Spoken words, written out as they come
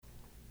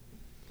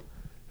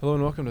Hello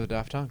and welcome to the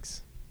Daft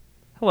Tunks.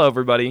 Hello,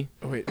 everybody.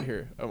 Oh wait,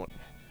 here.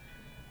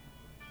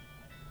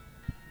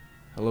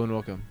 Hello and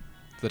welcome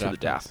to the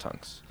Daft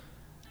Tunks.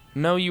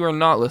 No, you are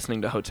not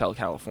listening to Hotel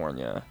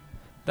California.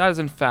 That is,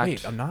 in fact,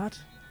 Wait, I'm not?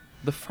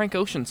 the Frank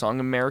Ocean song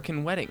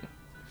 "American Wedding."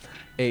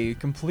 A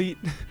complete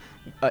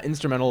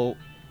instrumental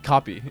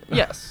copy.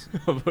 Yes.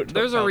 of Hotel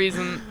There's a Cal-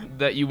 reason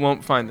that you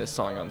won't find this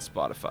song on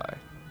Spotify.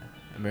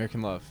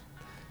 American Love.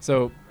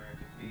 So,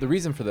 the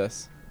reason for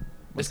this.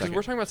 It's because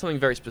we're talking about something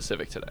very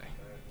specific today.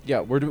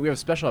 Yeah, we have a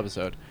special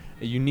episode,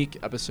 a unique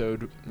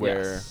episode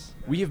where Yes.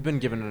 we have been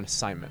given an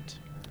assignment.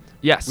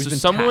 Yes, We've so been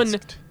someone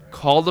tasked.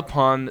 called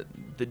upon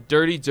the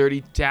dirty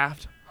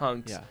Daft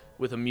Hunks Yeah.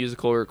 with a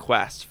musical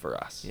request for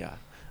us. Yeah,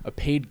 a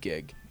paid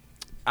gig.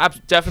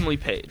 Definitely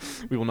paid.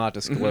 We will not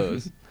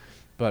disclose.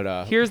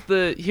 But Here's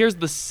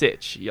the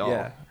sitch, y'all.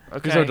 yeah.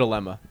 Okay. Here's our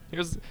dilemma.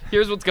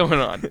 Here's what's going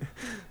on.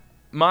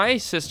 My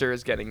sister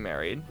is getting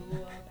married,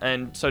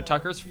 and so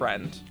Tucker's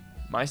friend,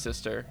 my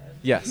sister,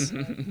 Yes.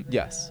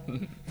 Yes.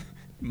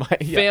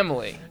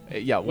 family.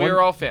 Yeah. We're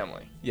all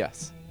family,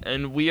 Yes.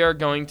 and we are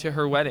going to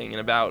her wedding in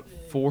about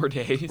 4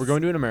 days. We're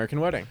going to an American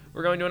wedding.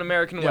 We're going to an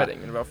American Yeah.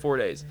 wedding in about 4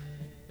 days,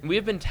 and we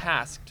have been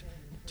tasked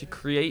to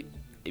create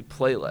a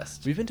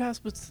playlist, We've been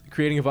tasked with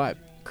creating a vibe.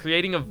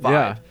 creating a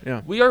vibe.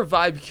 Yeah. We are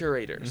vibe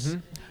curators,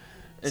 Mhm.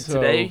 and So-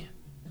 today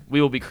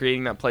we will be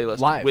creating that playlist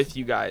Live. with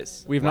you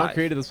guys. We've not live.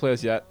 created this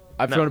playlist yet.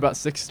 I've No. thrown about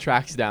 6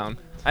 tracks down,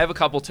 I have a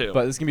couple too.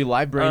 but this is gonna be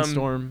live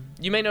brainstorm.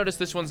 You may notice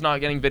this one's not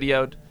getting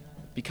videoed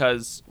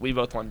because we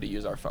both wanted to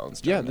use our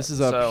phones. Yeah, during this it. is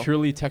a So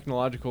purely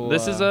technological.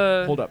 This is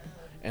a- hold up,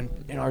 and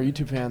our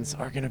YouTube fans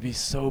are gonna be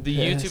so the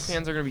pissed YouTube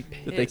fans are gonna be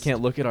pissed that they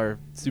can't look at our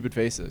stupid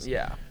faces.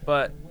 Yeah,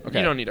 but Okay.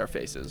 you don't need our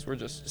faces. We're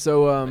just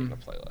So making a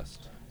playlist.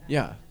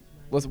 yeah,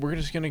 we're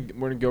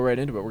gonna go right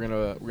into it.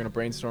 We're gonna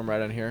brainstorm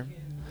right on here.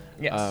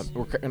 Yes.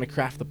 We're gonna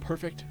craft the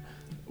perfect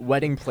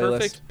wedding playlist.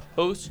 Perfect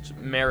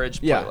post-marriage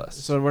Yeah. playlist.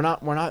 So we're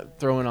not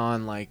throwing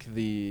on like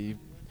we're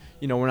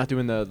not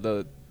doing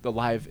the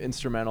live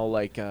instrumental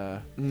like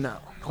no,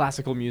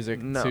 classical music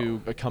No.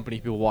 to accompany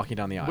people walking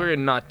down the aisle. we're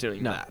not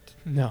doing No. that.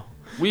 No.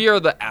 We are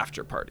the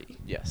after party.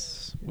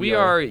 Yes. We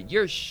are.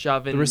 You're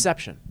shoving the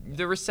reception.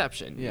 The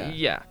reception. Yeah.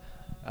 Yeah.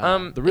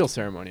 The real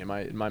ceremony in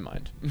my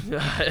mind.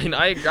 And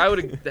I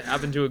would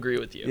happen to agree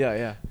with you.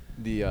 Yeah.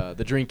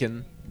 The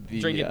drinking.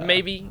 Drinking,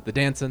 maybe. The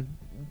dancing.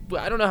 But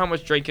I don't know how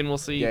much drinking we'll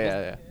see.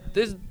 Yeah.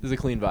 This This is a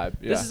clean vibe.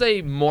 Yeah. This is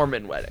a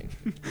Mormon wedding.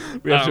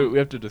 we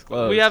have to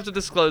disclose. We have to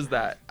disclose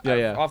that.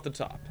 Yeah. Off the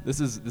top. This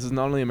is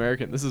not only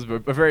American. This is a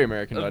very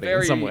American A wedding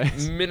very in some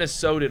ways.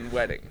 Minnesotan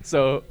wedding.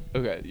 So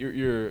okay,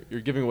 you're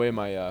giving away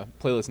my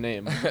playlist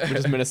name, which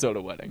is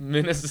Minnesota wedding.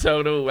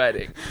 Minnesota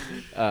wedding.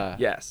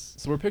 Yes.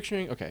 So we're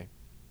picturing a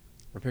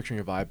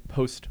vibe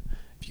post.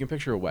 If you can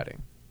picture a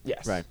wedding,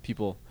 Yes. right?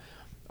 People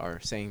are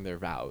saying their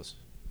vows.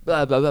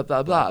 Blah blah blah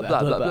blah blah blah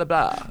blah blah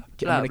blah. I'm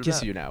gonna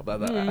kiss you now. Blah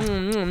blah.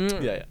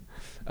 Yeah.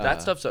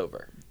 That stuff's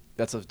over.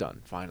 That stuff's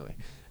done finally,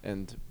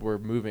 and we're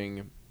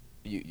moving.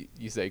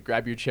 You say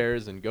grab your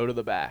chairs and go to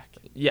the back.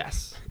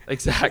 Yes.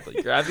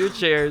 Exactly. Grab your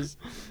chairs.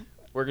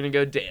 We're gonna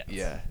go dance.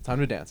 Yeah, time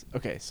to dance.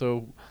 Okay,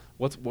 so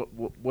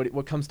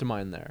what comes to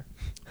mind there?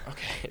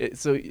 Okay.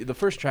 So the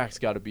first track's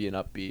got to be an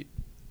upbeat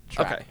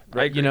track. Okay, I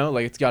right? agree. You know,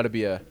 like it's got to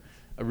be a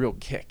real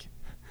kick.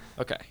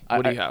 Okay.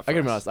 What do you have? I for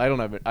gotta be us? honest. I don't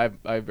have it. I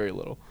have very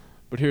little.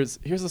 But here's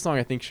the song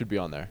I think should be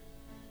on there.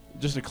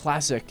 Just a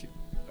classic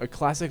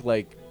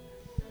like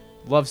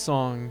love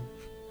song,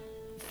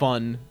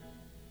 fun,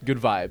 good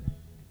vibe.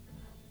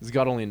 This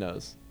God only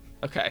knows.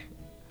 Okay.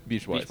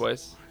 Beach Boys. Beach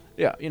Boys.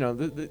 Yeah, an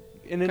Okay.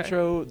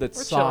 intro that's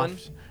We're soft,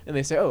 chilling. and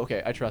they say, "Oh,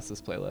 okay, I trust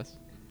this playlist."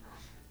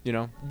 You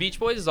know, Beach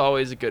Boys is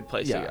always a good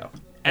place Yeah. to go.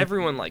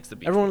 Everyone likes the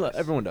Beach Boys.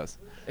 everyone does.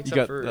 Except you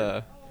got for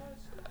the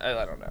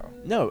I don't know.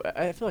 no.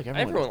 I feel like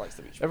Everyone likes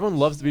the Beach Boys. Everyone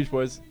loves the Beach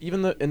Boys.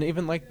 Even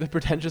like the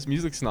pretentious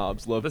music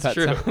snobs love That's Pet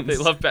true. Sounds. They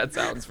love Pet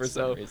Sounds for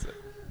some reason.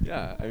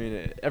 Yeah, I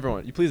mean,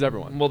 everyone. You please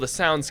everyone. Well, the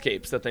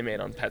soundscapes that they made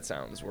on Pet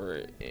Sounds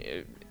were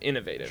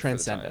innovative.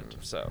 Transcendent. For the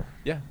time, so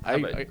Yeah, How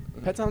about-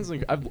 Pet Sounds.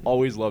 I've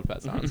always loved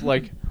Pet Sounds.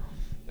 Like,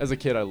 as a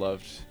kid, I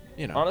loved.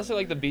 honestly,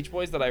 like the Beach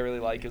Boys that I really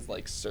like is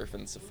like Surf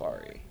and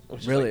Safari,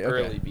 which Really? is like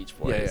Okay. early Beach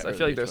Yeah, Boys. yeah, I early feel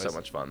like Beach there's so Boys.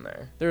 much fun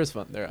there. There is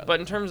fun. There.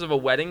 But in terms of a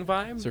wedding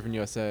vibe, Surfing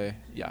USA.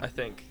 Yeah. I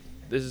think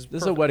this is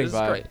This is a wedding this is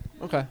vibe. great.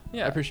 Okay.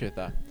 Yeah. I appreciate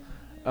that.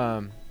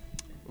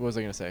 What was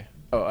I gonna say?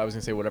 Oh, I was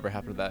gonna say whatever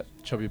happened to that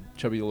chubby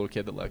little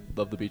kid that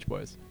loved the Beach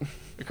Boys.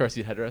 The car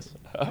seat headdress.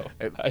 Oh,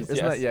 Isn't yes.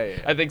 that-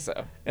 yeah. I think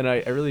so. And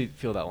I really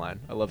feel that line.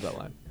 I love that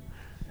line.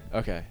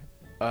 Okay.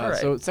 Alright.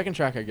 So second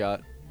track I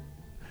got.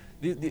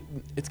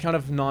 It's kind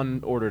of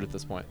non-ordered at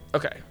this point.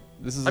 Okay.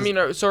 This is. I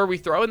mean, so are we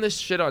throwing this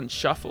shit on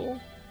shuffle?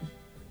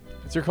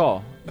 it's your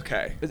call.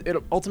 Okay. It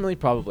ultimately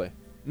probably.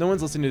 No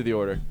one's listening to the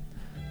order.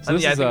 So I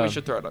this mean, I is think we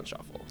should throw it on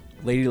shuffle.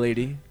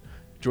 Lady,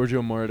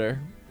 Giorgio Moroder.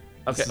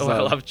 Okay. This is, Oh, I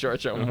love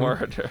Giorgio mhm.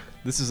 Moroder.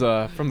 This is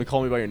from the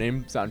Call Me by Your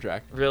Name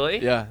soundtrack. Really?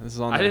 Yeah, this is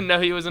on. I there. didn't know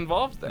he was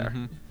involved there.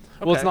 Mhm.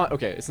 Well, it's Okay. not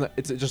okay. It's not.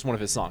 It's just one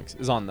of his songs.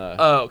 Is on the.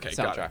 Oh, okay.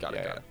 Soundtrack. Got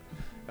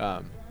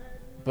it.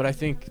 But I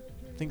think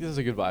this is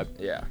a good vibe.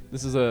 Yeah.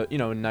 This is a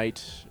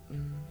night.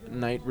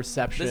 night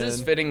reception. This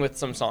is fitting with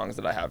some songs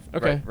that I have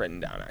Okay. written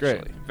down, Great.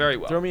 actually. Very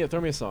well. Throw me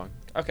a song.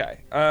 Okay.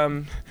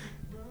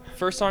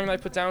 First song that I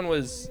put down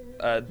was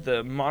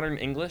the Modern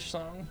English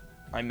song,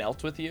 I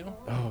Melt With You.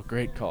 Oh,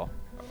 great call.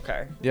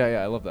 Okay. Yeah,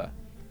 I love that.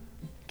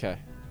 Okay.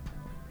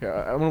 Here,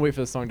 I want to wait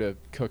for the song to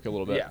cook a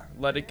little bit. Yeah,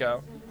 let it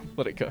go.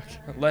 Let it cook.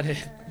 Let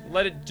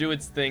it do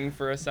its thing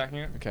for a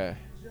second. Okay.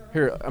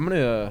 Here, I'm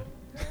gonna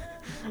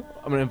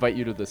invite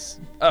you to this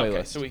playlist.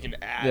 Okay, so we can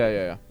add.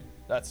 Yeah.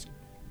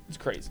 It's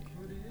crazy.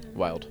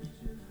 Wild.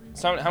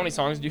 So how many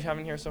songs do you have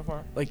in here so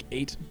far? Like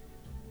 8.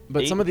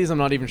 But 8? some of these I'm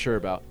not even sure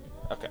about.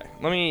 Okay.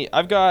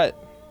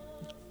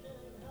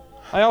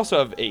 I also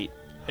have 8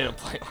 in a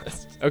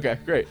playlist Okay,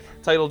 great.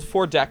 titled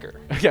For Decker.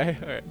 Okay,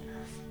 all right.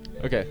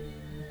 Okay.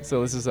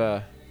 So this is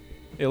a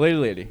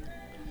lady.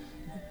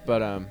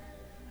 But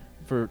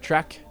for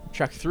track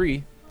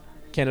 3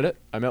 candidate,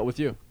 I Melt With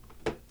You.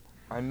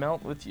 I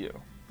Melt With You.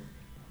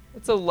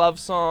 It's a love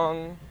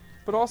song,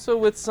 but also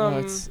with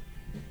some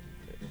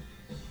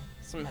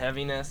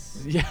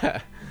heaviness.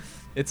 Yeah.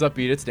 It's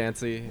upbeat, it's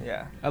dancey.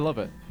 Yeah. I love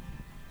it.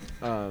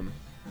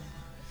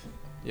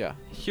 Yeah.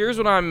 Here's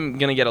what I'm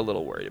gonna get a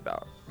little worried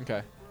about.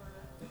 Okay.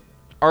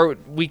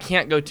 We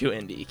can't go too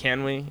indie,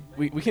 can we?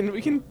 We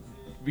can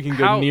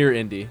How- go near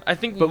indie. I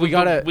think But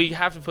we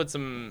have to put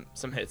some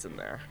hits in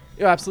there.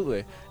 Yeah,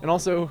 absolutely. And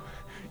also,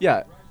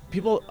 yeah,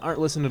 people aren't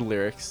listening to the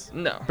lyrics.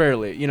 No.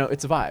 Barely. You know,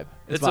 it's a vibe.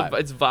 It's vibe.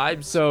 it's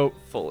vibes So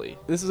fully.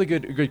 this is a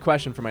good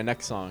question for my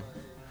next song.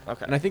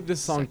 Okay. And I think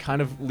this song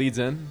kind of leads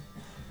in.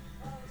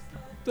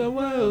 The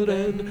world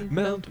and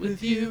melt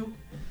with you.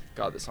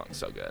 God, this song's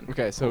so good.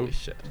 Okay, so Holy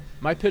shit.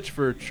 my pitch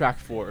for track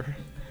 4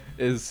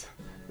 is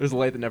There's a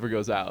Light That Never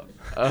Goes Out.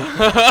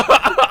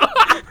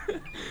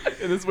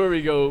 And this is where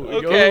we go a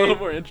Okay. little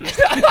more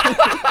interesting.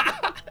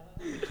 I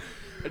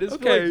just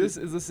feel Okay. like this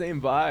is the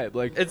same vibe.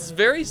 Like It's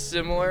very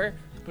similar,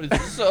 but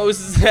it's so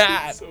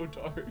sad. so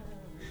dark.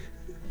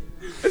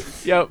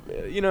 Yeah,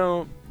 you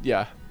know,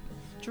 yeah.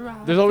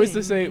 There's always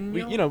the same.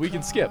 We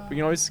can skip. We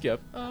can always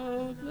skip.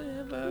 Oh,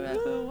 never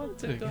ever want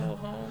to go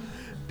home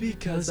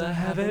Because I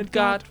haven't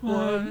got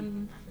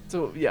one.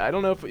 So yeah, I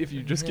don't know if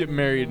you just get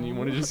married and you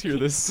want to just hear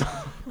this song.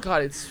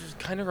 God, it's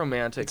kind of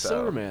romantic It's though.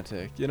 so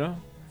romantic, you know?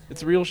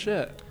 It's real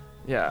shit.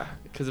 Yeah,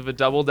 because if a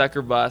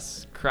double-decker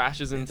bus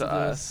crashes into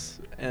us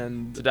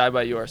And to die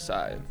by your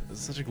side.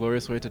 it's such a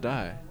glorious way to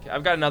die. Okay,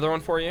 I've got another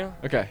one for you.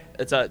 Okay,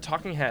 It's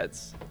Talking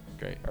Heads.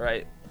 great. All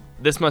right,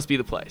 This Must Be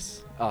the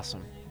Place.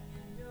 Awesome.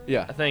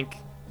 Yeah, I think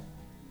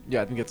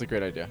I think that's a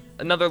great idea.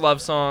 another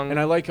love song. And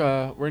I like,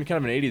 we're in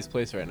kind of an 80s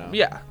place right now.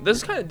 Yeah, this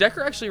is kind of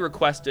Decker actually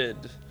requested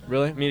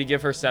Really? me to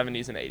give her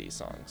 70s and 80s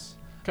songs.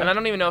 Okay. And I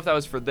don't even know if that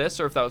was for this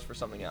or if that was for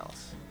something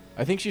else.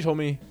 I think she told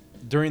me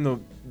during the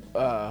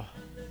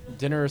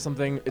dinner or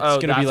something, it's Oh,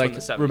 going to that's be when like the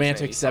 70s,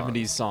 romantic 80s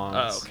 70s songs.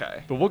 songs. Oh,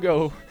 okay. But we'll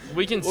go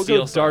We can We'll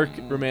steal go dark,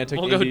 some. romantic,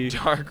 We'll indie,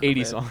 go dark 80s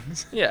romantic.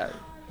 songs. Yeah.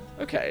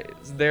 Okay.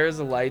 There's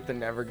a light that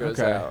never goes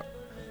Okay. out.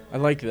 I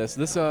like this.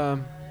 This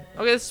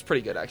Okay, this is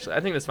pretty good actually.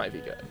 I think this might be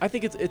good. I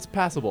think it's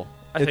passable.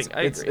 I it's, think-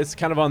 I it's agree. it's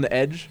kind of on the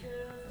edge,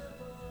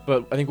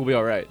 but I think we'll be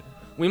all right.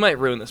 We might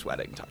ruin this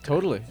wedding. Tucker.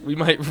 Totally. We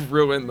might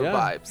ruin the Yeah.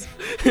 vibes.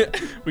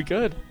 We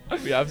could.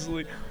 We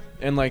absolutely.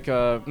 And like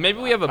Maybe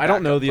we have a I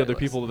don't know backup the other playlist.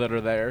 people that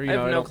are there. You I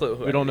know, have no don't- clue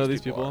who We don't any know of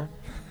these these people. are.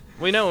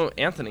 We know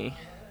Anthony,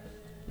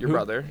 your Who?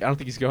 brother. I don't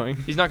think he's going.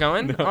 He's not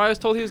going? No. Oh, I was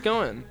told he was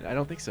going. I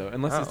don't think so.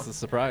 Unless Oh. it's a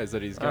surprise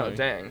that he's Oh, going.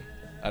 dang.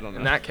 I don't know.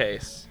 In that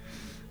case.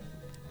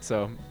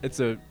 So it's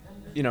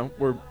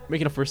we're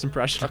making a first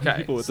impression of Okay.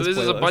 people with So this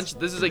this is a playlist.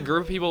 this is a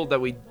group of people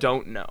that we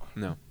don't know.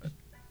 No.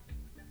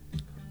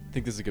 I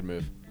think this is a good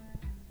move.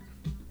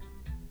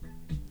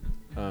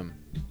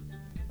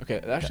 Okay,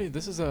 actually,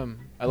 this is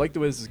I like the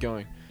way this is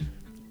going,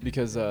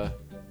 because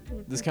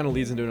this kind of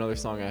leads into another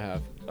song I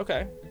have.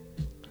 Okay.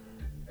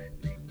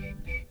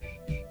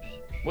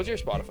 What's your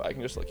Spotify? I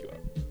can just look you up.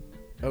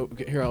 Oh,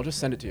 okay, here, I'll just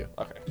send it to you.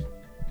 Okay.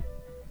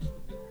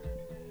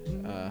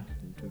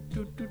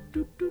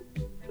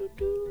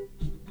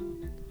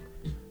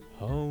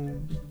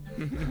 Home.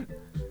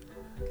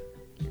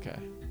 Okay.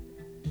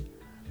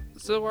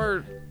 So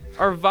our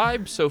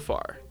vibe so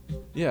far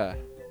Yeah.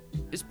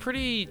 is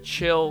pretty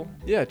chill.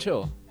 Yeah,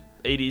 chill.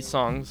 80s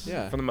songs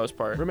Yeah. for the most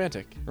part.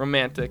 Romantic.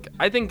 Romantic.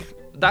 I think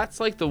that's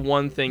like the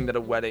one thing that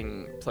a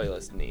wedding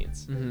playlist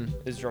needs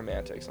Mm-hmm. is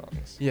romantic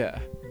songs. Yeah,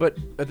 but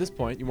at this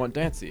point, you want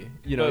dancey.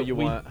 You know, But you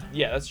want.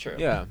 Yeah, that's true.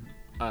 Yeah.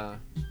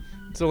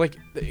 So like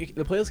the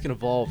playlist can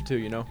evolve too.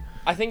 You know,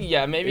 I think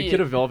maybe it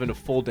could evolve into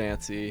full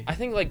dancey. I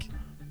think like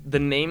the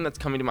name that's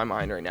coming to my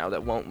mind right now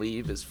that won't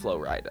leave is Flo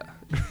Rida.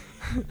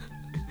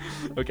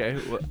 Okay.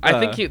 I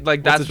think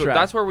what's the track?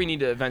 that's where we need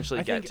to eventually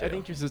I get think to. I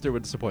think your sister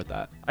would support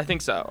that. I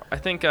think so. I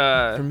think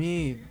For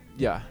me,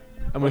 yeah,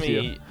 I'm with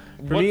you.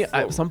 For me,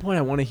 at some point,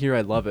 I want to hear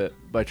 "I Love It"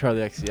 by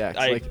Charlie XCX.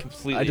 I like,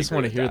 completely I just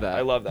want to hear that.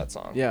 I love that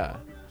song. Yeah.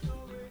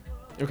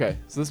 Okay,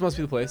 so this must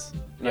be the place.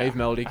 Yeah. Naive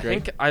melody, I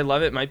great. think I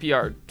Love It might be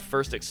our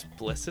first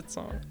explicit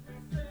song.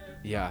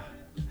 Yeah.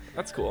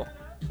 That's cool.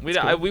 That's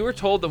cool. We were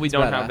told that we It's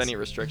don't have badass. any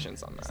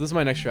restrictions on that. So this is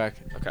my next track.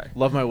 Okay.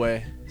 Love My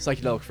Way,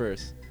 psychedelic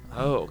first.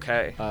 Oh,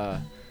 okay.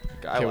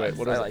 I Okay, like, wait,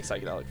 what is I it? like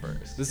psychedelic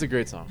first. This is a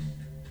great song.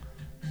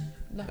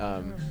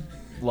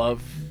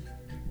 Love,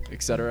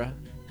 etc.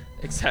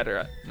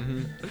 Etc.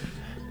 Mm-hmm.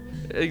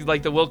 It's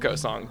like the Wilco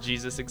song,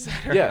 Jesus,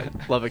 etc. Yeah,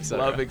 love,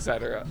 etc. Love,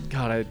 etc.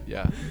 God,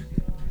 yeah.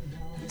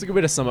 It's a good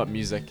way to sum up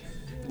music.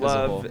 as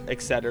a whole. Love,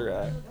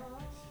 etc.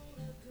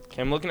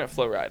 Okay, I'm looking at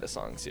Flo Rida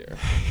songs here.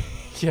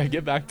 Yeah,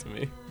 get back to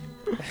me.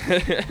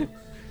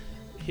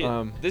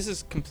 This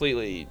is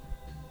completely.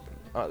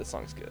 Oh, this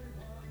song's good.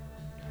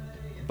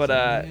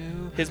 But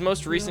his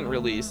most recent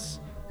release,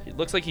 it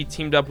looks like he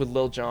teamed up with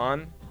Lil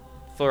Jon,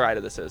 Flo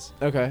Rida this is,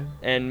 Okay.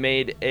 and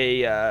made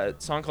a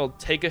song called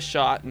 "Take a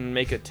Shot and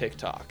Make a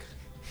TikTok."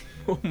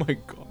 Oh my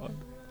god.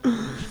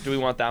 Do we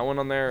want that one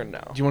on there or no?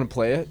 Do you want to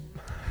play it?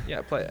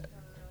 Yeah, play it.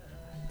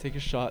 Take a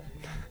shot.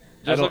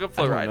 Just look up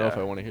Flo I don't know Rida. if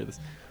I want to hear this.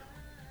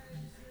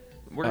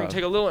 We're gonna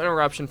take a little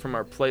interruption from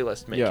our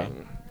playlist making.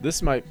 Yeah.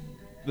 This might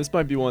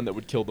be one that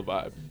would kill the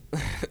vibe.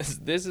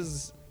 This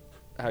is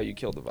how you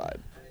kill the vibe.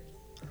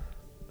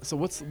 So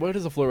what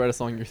is a Flo Rida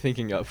song you're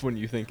thinking of when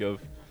you think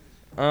of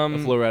a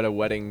Um, Flo Rida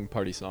wedding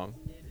party song?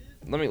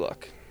 let me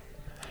look.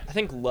 I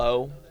think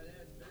 "Low."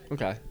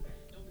 Okay.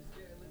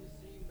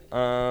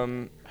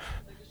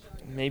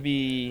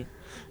 Maybe.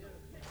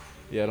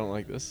 Yeah, I don't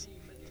like this.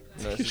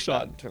 No, Take this a is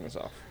shot. bad. Turn this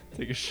off.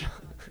 Take a shot.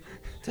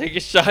 Take a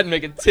shot and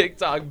make a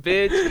TikTok,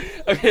 bitch.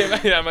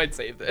 Okay, I might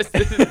save this.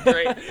 This is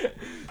great.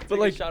 But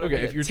like,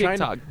 okay, if you're trying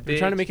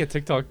to make a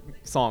TikTok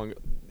song,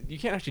 you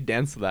can't actually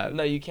dance to that.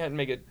 No, you can't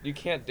make it. You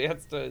can't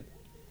dance to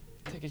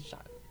 "Take a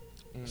Shot."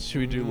 Should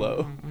we do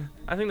 "Low"?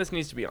 I think this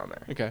needs to be on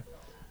there. Okay.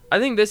 I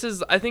think this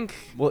is. I think.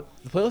 Well,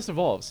 the playlist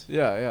evolves.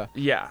 Yeah.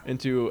 Yeah.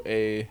 Into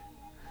a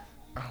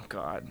Oh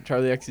God.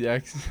 Charlie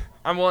XCX.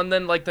 Well, and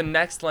then like the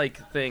next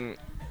thing.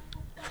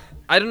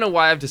 I don't know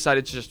why I've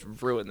decided to just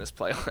ruin this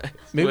playlist.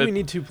 Maybe we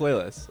need two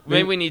playlists.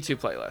 Maybe we need two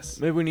playlists.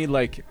 Maybe we need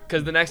like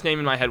Because the next name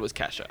in my head was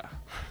Kesha.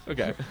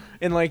 okay,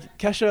 and like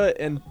Kesha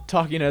and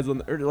Talking Heads or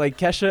like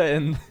Kesha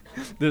and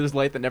There's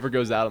Light That Never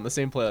Goes Out on the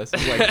same playlist.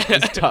 Is like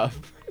it's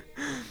tough.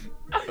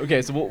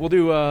 Okay, so we'll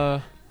do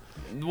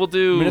We'll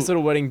do Minnesota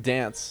Wedding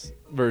Dance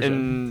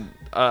version.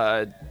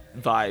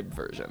 vibe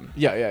version.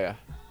 Yeah.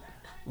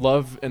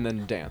 Love and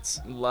then dance.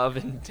 Love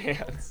and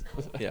dance.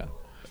 Yeah.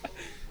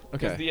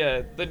 'Cause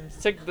Okay.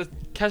 the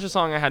Kesha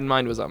song I had in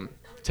mind was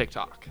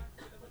TikTok.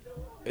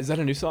 Is that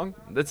a new song?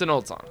 That's an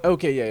old song.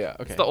 Okay, yeah.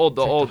 Okay. It's the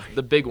TikTok.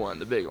 the big one.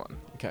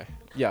 Okay.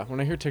 Yeah, when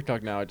I hear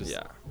TikTok now, I just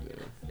Yeah.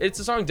 It's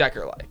a song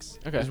Decker likes.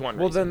 Okay. There's one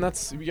well, reason. then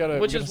which we gotta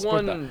is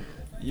support one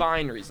that.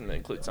 fine reason to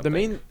include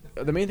something.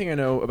 The main thing I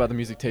know about the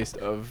music taste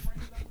of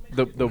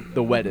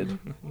the wedded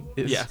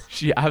is Yes.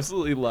 she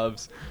absolutely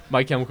loves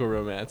My Chemical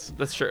Romance.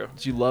 That's true.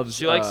 She loves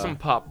She likes some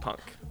pop punk.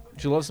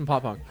 She loves some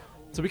pop punk.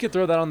 So we could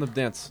throw that on the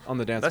dance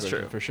That's version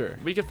true. for sure.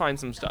 We could find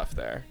some stuff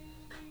there.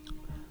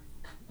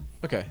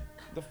 Okay.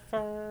 The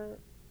far.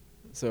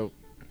 So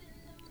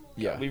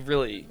yeah. We've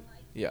really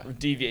Yeah.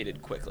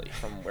 deviated quickly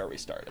from where we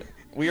started.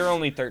 We are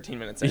only 13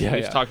 minutes in. Yeah,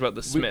 We've yeah. talked about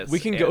the Smiths. We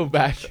can and go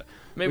back. Kesha.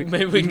 Maybe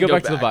we we can go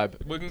back to the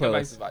vibe We can go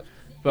back to the vibe.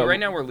 But right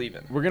now we're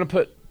leaving. We're gonna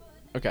put.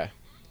 Okay.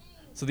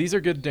 So these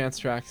are good dance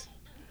tracks.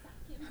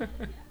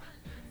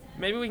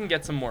 Maybe we can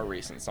get some more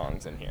recent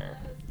songs in here.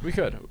 We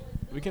could.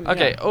 We can.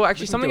 Okay. yeah, Oh,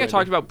 actually, we can something do I it.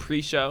 talked about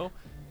pre-show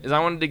is I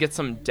wanted to get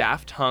some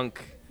Daft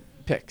Punk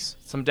Picks.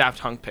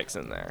 picks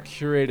in there.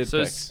 Curated So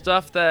picks.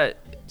 stuff that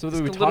So that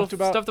just we a little talked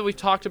about. stuff that we've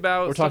talked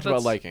about. Or stuff talked about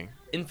that's liking.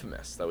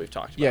 infamous that we've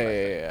talked about. Yeah, I yeah,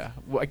 think. yeah.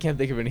 Well, I can't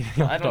think of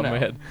anything off I the top don't of my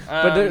know. head.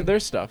 But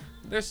there's stuff.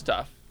 There's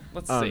stuff.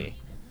 Let's Um, see.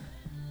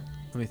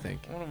 Let me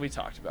think. What have we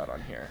talked about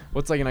on here?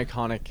 What's like an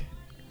iconic?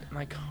 An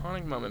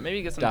iconic moment.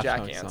 Maybe get some Daft Jack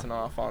Punk song.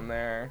 Antonoff on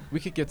there. We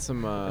could get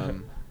some.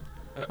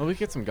 Well, we could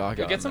get some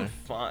Gaga. Get on some there.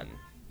 fun,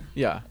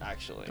 Yeah.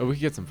 actually. Oh, we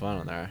could get some fun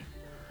on there.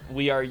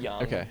 We Are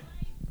Young. Okay.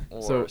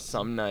 Or So-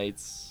 Some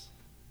Nights.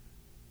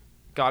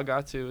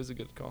 Gaga too is a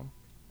good call.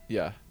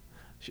 Yeah.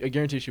 I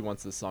guarantee she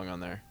wants this song on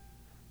there.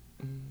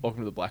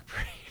 Welcome to the Black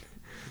Parade.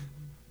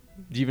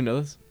 Do you even know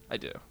this? I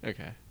do.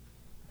 Okay.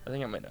 I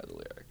think I might know the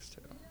lyrics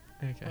too.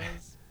 Okay.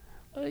 Was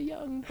a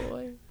young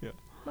boy. Yeah.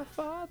 My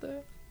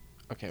father.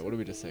 Okay. What did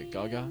we just say?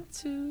 Gaga.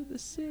 To the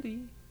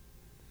city.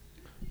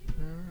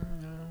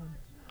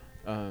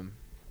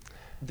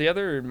 The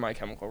other My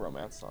Chemical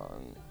Romance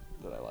song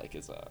that I like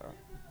is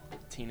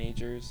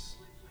Teenagers.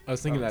 I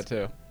was thinking that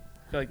too.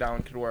 I feel like that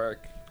one could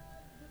work.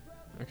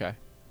 Okay.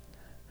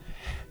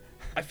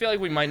 I feel like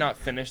we might not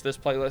finish this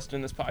playlist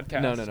in this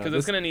podcast. No. Because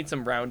it's gonna need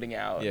some rounding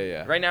out.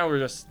 Yeah. Right now we're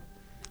just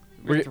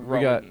We got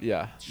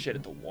throwing shit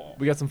at the wall.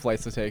 We got some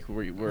flights to take.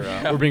 We're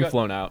Yeah, we're we being got-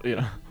 flown out. You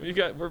know. We've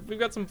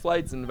got some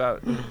flights in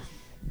about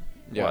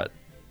Yeah. what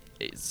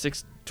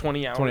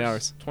 20 hours. 20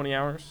 hours. 20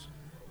 hours.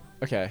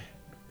 Okay.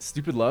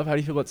 Stupid Love. How do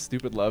you feel about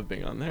Stupid Love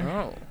being on there?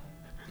 Oh,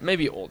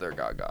 maybe older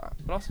Gaga,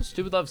 but also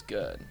Stupid Love's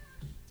good.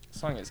 The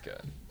song is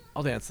good.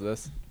 I'll dance to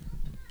this.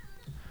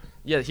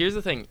 Yeah, here's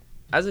the thing.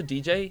 As a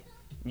DJ,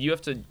 you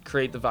have to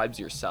create the vibes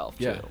yourself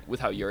too, Yeah. with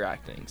how you're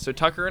acting. So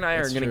Tucker and I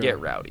That's are gonna true. get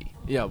rowdy.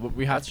 Yeah, but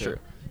we have That's to. true.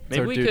 It's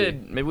Maybe our we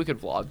duty.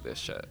 could vlog this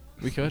shit.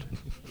 We could.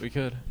 We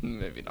could.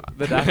 Maybe not.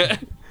 The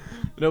Daft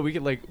No, we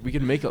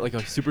could make it like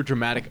a super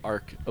dramatic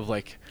arc of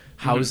like,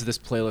 how's this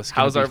playlist?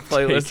 How's gonna our be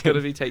playlist taken?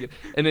 gonna be taken?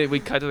 And then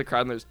we cut to the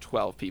crowd, and there's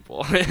 12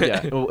 people.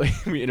 Yeah, well,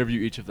 we interview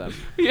each of them.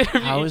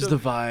 How is the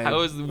vibe?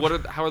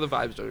 How are the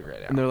vibes doing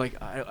right now? And they're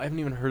like, I haven't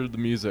even heard of the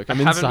music. I'm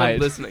I haven't inside.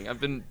 been listening. I've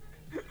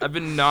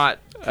been not.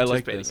 I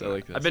like participating this. in I it.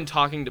 like this. I've been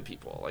talking to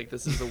people. Like,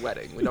 this is a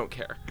wedding. We don't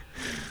care.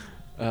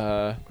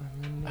 How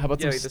about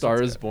Yeah, some this one's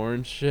Star is good.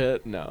 Born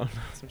shit? No.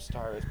 Some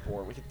Star is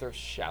Born. We could throw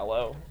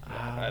Shallow. No,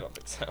 I don't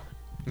think so.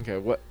 Okay,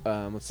 what?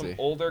 Let's Some see.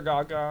 older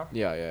Gaga.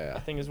 Yeah, I yeah.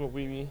 think is what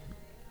we.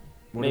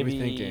 What maybe are we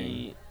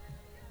thinking?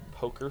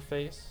 Poker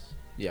Face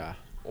Yeah.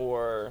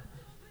 or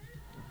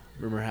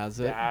Rumor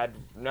has it.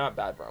 not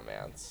Bad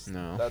Romance.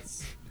 No.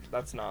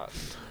 That's not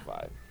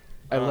vibe.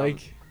 I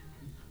like.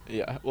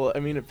 Yeah. Well, I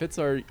mean, it fits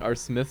our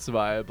Smiths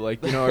vibe.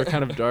 Like, you know, our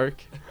kind of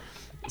dark.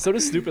 So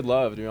does Stupid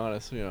Love, to be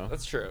honest. You know.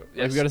 That's true.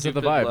 Like, we gotta set the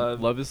Stupid vibe.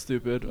 Love is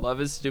stupid.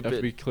 Love is You have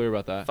to be stupid. clear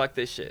about that. Fuck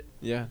this shit.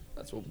 Yeah.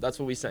 That's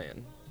what we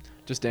saying.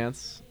 Just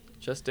Dance.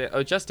 Just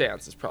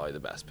Dance is probably the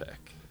best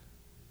pick.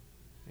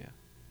 Yeah.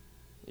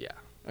 Yeah.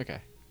 Okay.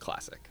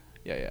 Classic.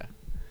 Yeah, yeah.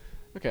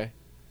 Okay.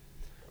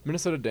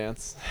 Minnesota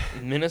Dance.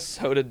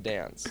 Minnesota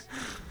Dance.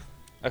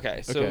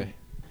 Okay, so Okay.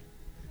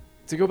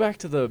 To go back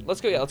to the let's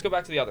go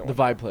back to the other the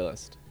one. vibe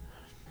playlist.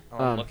 Oh,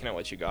 I'm um, looking at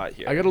what you got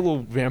here. I got a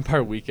little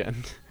Vampire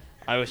Weekend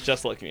I was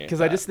just looking at because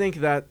that. I just think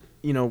that,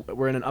 you know,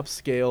 we're in an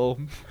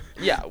upscale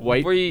yeah,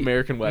 white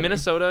American wedding.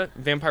 Minnesota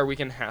Vampire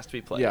Weekend has to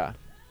be played. Yeah.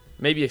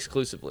 Maybe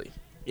exclusively.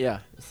 Yeah.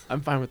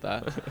 I'm fine with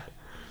that.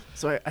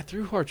 So I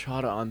threw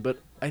Horchata on, but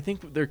I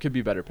think there could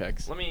be better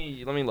picks. Let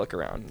me look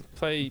around.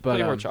 Play But,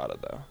 Horchata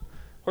though.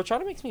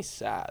 Horchata makes me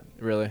sad.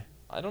 Really?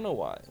 I don't know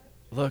why.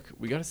 Look,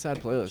 we got a sad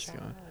playlist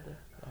going.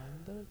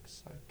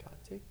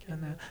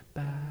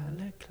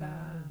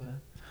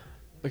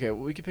 Okay,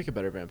 well, we could pick a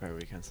better Vampire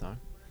Weekend song.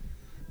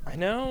 I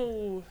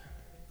know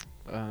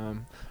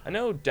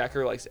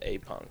Decker likes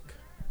A-Punk.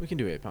 We can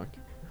do A-Punk.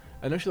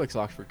 I know she likes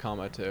Oxford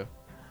Comma too.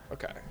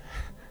 Okay.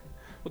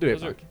 We'll do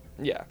Those are- A-Punk.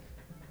 Yeah.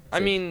 I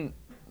Safe. mean,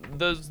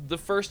 the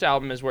first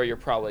album is where you're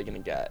probably gonna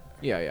get.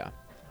 Yeah, yeah.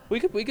 We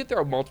could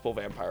throw multiple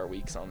Vampire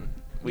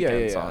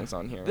Weekend songs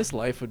on here. This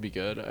Life would be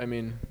good. I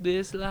mean,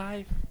 This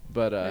life.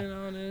 but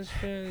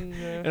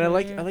and I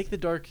like the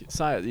dark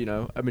side. You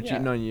know, I've been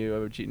cheating Yeah. on you.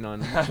 I've been cheating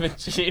on. I've been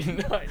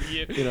cheating on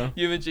you. You know.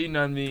 You've been cheating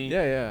on me.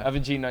 Yeah, yeah. I've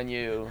been cheating on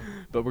you.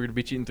 But we're gonna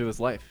be cheating through this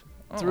life.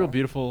 It's a Aw. real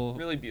beautiful,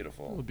 Really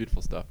beautiful. real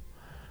beautiful stuff.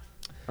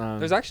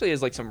 There's actually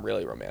is like some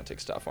really romantic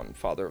stuff on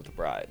Father of the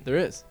Bride. there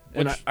is,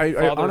 and Which I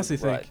Father of honestly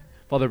the Bride? think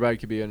Father Bride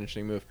could be an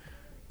interesting move.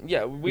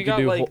 Yeah, we could got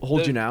do like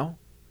Hold the, You Now.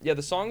 Yeah,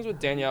 the songs with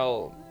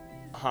Danielle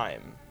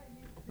Haim.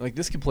 Like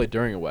this could play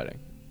during a wedding.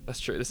 That's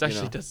true. This You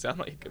actually know. does sound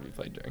like it could be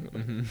played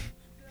during.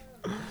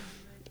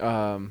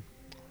 Mm-hmm.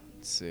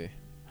 Let's see.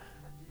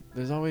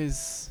 There's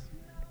always.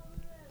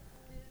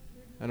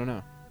 I don't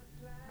know.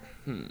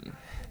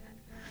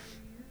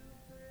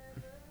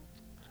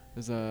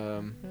 There's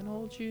And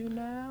hold you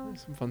now.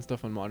 some fun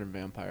stuff on Modern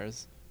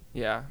Vampires,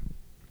 Yeah,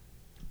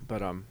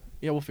 but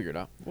yeah, we'll figure it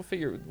out. we'll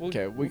figure.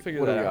 Okay, we'll figure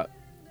what that do we out.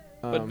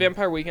 got? But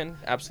Vampire Weekend,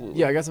 absolutely.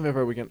 Yeah, I got some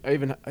Vampire Weekend.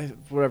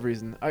 For whatever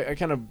reason, I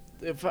kind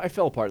of I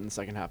fell apart in the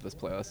second half of this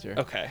playlist here.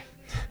 Okay.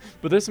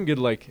 But there's some good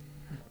like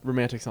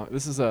romantic songs.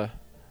 This is a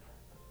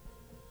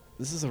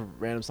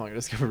random song I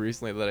discovered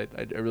recently that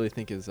I really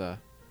think is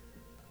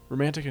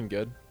romantic and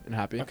good and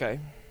happy. Okay.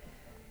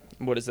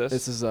 What is this?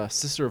 This is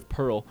Sister of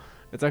Pearl.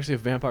 It's actually a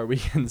Vampire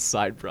Weekend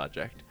side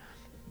project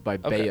by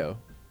Okay. Bayo,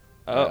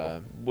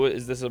 what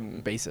is this?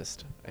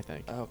 bassist, I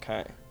think.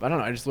 Okay. But I don't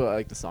know. I just really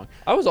like the song.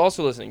 I was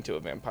also listening to a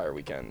Vampire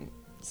Weekend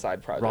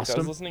side project. I Rostam?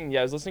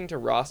 was listening to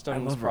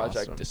Rostam's love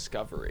project Rostam.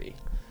 Discovery,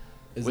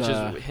 Is, which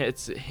is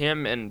it's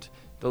him and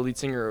the lead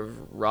singer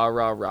of Ra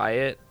Ra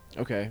Riot.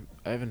 okay.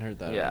 I haven't heard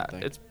that. I Yeah, don't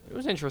think. it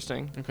was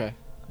interesting. Okay.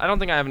 I don't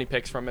think I have any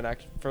picks from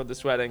it for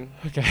this wedding.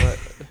 Okay.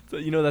 So,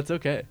 you know, that's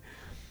okay.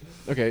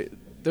 Okay.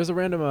 There's a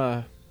random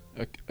a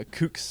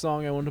Kooks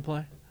song I wanted to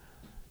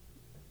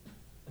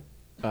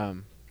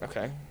play.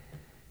 Okay.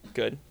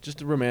 Good.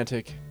 Just a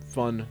romantic,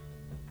 fun,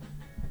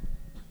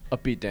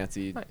 upbeat,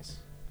 dancey Nice.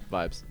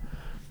 vibes.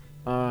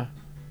 I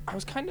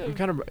was kind I'm of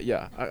kind of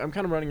I'm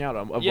kind of running out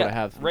of what I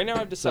have. Right now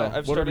I've decided So,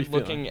 I've what are we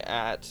started feeling? looking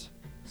at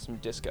some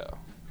disco.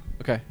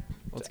 Okay.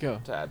 Let's to,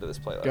 go. to add to this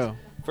playlist. Go.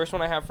 First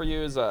one I have for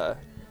you is a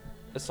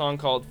song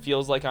called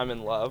 "Feels Like I'm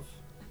in Love"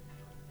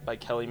 by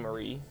Kelly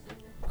Marie.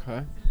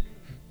 Okay.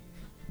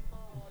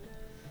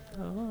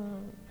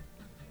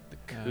 The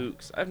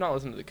Kooks. I've not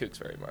listened to the Kooks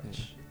very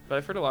much, but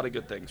I've heard a lot of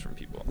good things from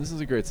people. This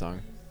is a great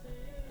song.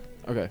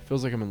 Okay.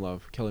 Feels Like I'm in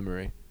Love. Kelly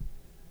Marie.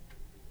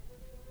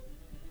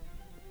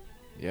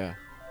 Yeah.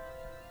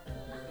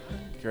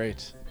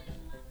 Great.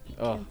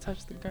 Oh,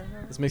 Touch the ground.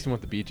 this makes me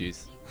want the Bee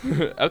Gees.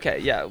 Okay,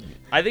 yeah.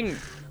 I think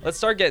let's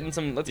start getting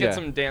some. Let's Yeah. get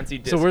some dancey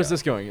disco. So where's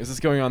this going? Is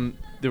this going on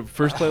the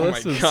first Oh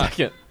playlist my or the God.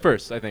 second?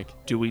 First, I think.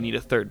 Do we need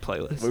a third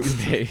playlist?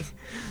 Hey,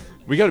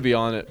 we got to be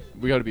on it.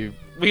 We got to be.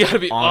 We gotta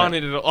be On on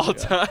it. it at all Yeah.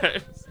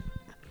 times.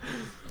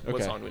 What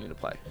Okay. song do we need to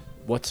play?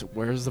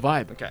 Where's the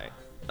vibe? Okay.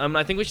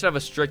 I think we should have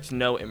a strict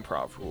no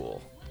improv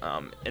rule.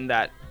 In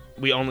that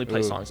we only play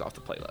Ooh. songs off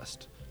the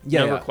playlist.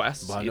 Yeah, No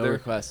requests Wow, no either.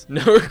 requests.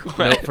 No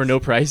requests. For no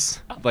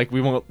price. Like we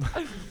won't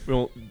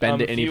bend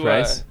to If any you,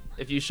 price.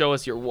 If you show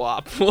us your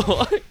WAP,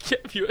 we'll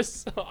give you a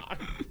song.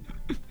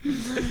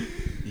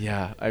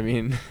 Yeah, I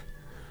mean,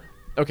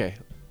 okay.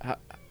 How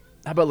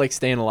about like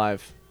Staying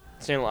Alive?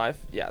 Staying Alive?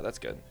 Yeah, that's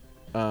good.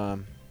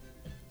 Um,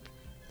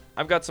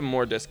 I've got some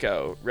more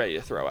disco ready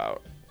to throw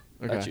out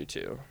at okay. you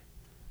too.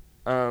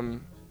 Oh,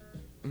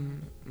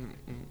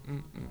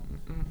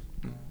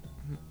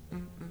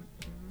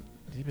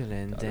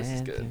 this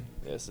is good.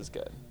 This is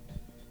good.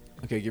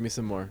 Okay, give me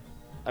some more.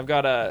 I've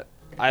got a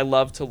I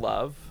Love to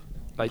Love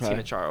by Okay.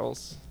 Tina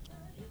Charles.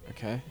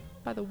 Okay.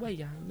 By the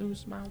way, I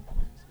lose my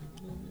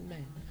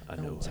man. I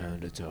know how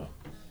to talk.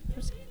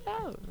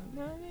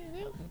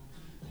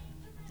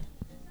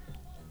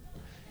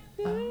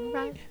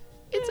 Alright,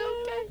 it's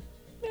okay.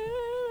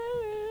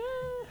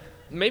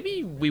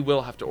 Maybe we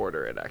will have to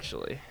order it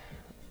actually.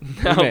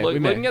 Now, We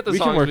may. looking at the We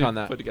songs can work we on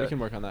that. put We together, can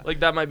work on that.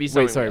 like that might be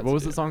something. Wait, sorry. we What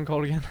was have the to song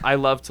called again? do. I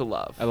Love to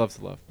Love. I Love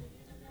to Love.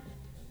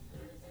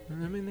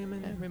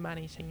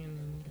 Everybody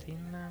singing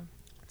Tina.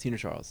 Tina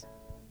Charles.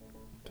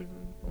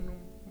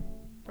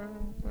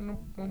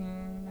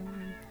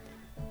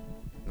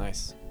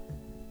 Nice.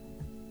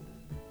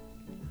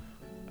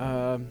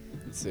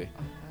 Let's see.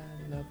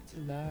 I love to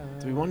love.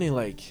 Do we want any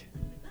like?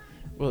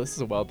 Well, this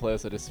is a wild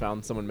playlist I just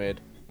found someone made.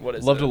 What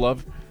is Love it? to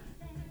Love.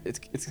 It's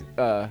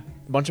a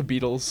bunch of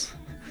Beatles.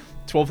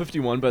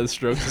 1251 by The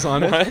Strokes is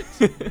on What?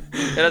 it. It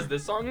has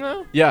this song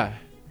though. Yeah.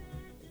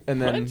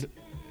 And then What?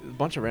 a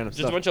bunch of random Just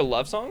stuff. a bunch of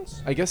love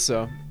songs. I guess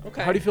so.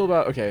 Okay. How do you feel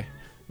about? Okay,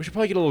 we should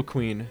probably get a little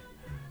Queen.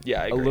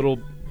 Yeah, I A agree. little.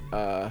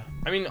 I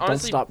mean, Don't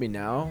honestly, Stop Me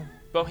Now.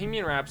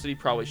 Bohemian Rhapsody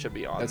probably should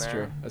be on That's there.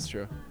 true. That's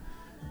true.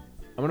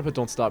 I'm gonna put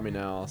Don't Stop Me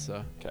Now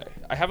also. Okay.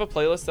 I have a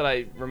playlist that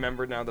I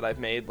remembered now that I've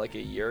made like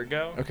a year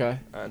ago. Okay.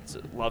 It's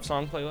a love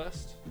song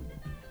playlist.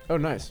 Oh,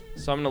 nice.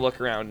 So I'm gonna look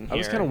around in here. I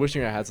was kind of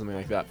wishing I had something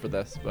like that for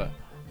this, but.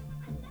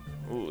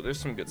 Ooh, there's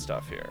some good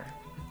stuff here.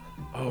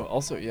 Oh,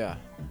 also, yeah.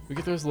 We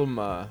could throw some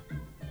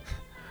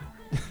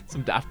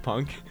some Daft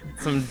Punk.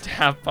 Some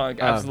Daft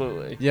Punk,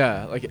 absolutely.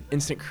 Yeah, like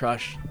Instant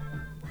Crush.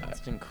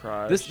 Instant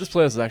Crush. This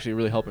playlist is actually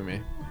really helping me.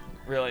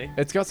 Really?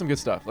 It's got some good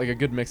stuff, like a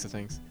good mix of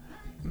things.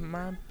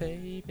 My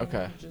baby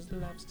Okay. just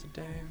loves to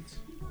dance.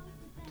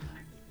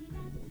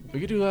 We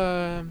could do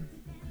let's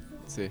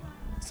see.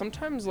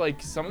 Sometimes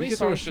like some of We these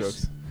could throw songs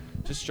Strokes.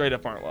 just straight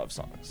up aren't love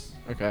songs.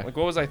 Okay. Like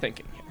what was I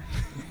thinking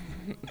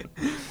here?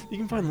 You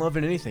can find love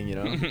in anything, you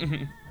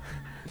know.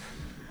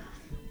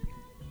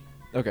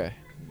 Okay.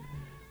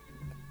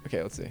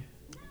 Okay, let's see.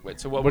 Wait,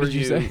 so what What were did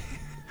you say?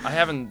 I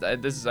haven't I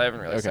haven't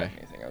really said Okay.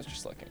 anything. I was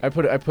just looking. I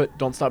put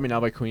Don't Stop Me Now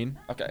by Queen.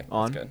 Okay,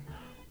 on. that's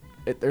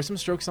good. There's some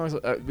Stroke songs.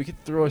 We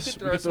could throw We could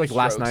throw some like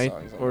Last Strokes Night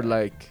songs on or there.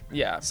 like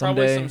Yeah, probably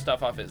Someday. some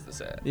stuff off Is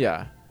This It.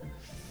 yeah.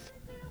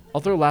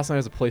 I'll throw Last Night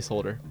as a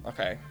placeholder.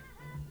 Okay.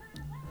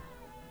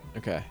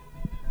 Okay.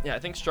 Yeah, I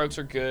think Strokes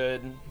are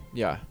good.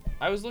 Yeah.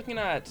 I was looking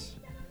at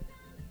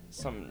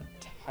some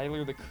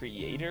Tyler the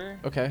Creator.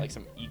 Okay. Like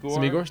some Igor.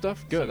 Some Igor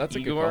stuff. Good. Some That's a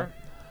good Igor.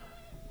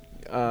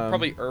 call.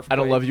 Probably Earthquake. I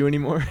Don't Love You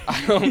Anymore.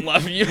 I don't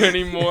love you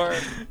anymore.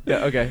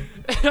 Yeah. Okay.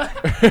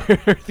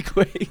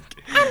 Earthquake.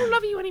 I don't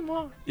love you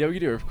anymore. Yeah, we could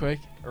do Earthquake.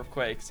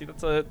 Earthquake. See,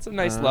 it's a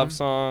nice love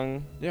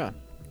song. Yeah.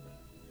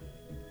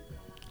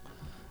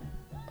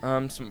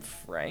 Some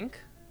Frank.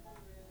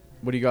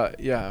 What do you got?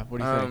 Yeah. What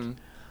do you think?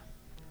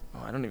 Oh,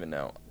 I don't even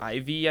know.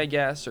 Ivy, I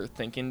guess, or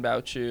Thinking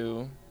About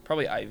You.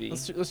 Probably Ivy.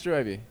 Let's do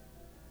Ivy.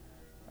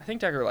 I think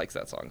Decker likes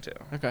that song too.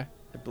 Okay.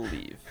 I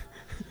believe.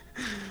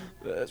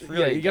 Yeah,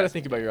 really you gotta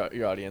guessing think about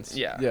your audience.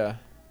 Yeah. Yeah.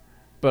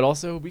 But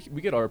also, we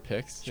get our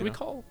picks. Should we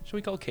call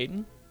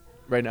Caden?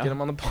 right now? Get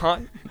him on the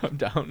pod. I'm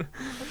down. I'm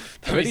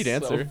That'd ready be to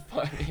answer. so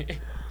funny.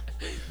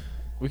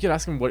 We could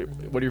ask him what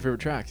are your favorite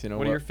tracks. You know.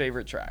 What are your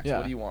favorite tracks? Yeah.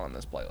 What do you want on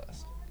this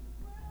playlist?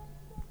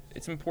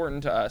 It's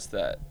important to us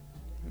that.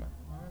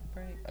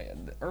 Oh, yeah,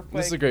 the Earthquake.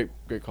 This is a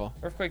great call.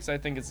 Earthquakes, I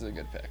think, is a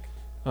good pick.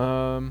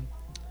 Um.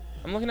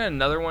 I'm looking at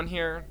another one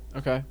here.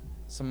 Okay.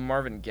 Some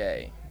Marvin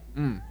Gaye.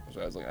 Mm. That's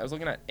what I was looking at. I was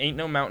looking at Ain't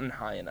No Mountain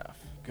High Enough.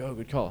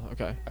 Good call.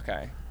 Okay.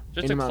 Okay.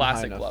 Just Ain't a No Mountain High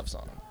classic Enough. love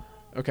song.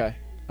 Okay.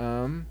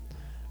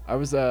 I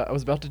was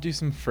about to do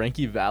some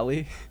Frankie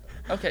Valli.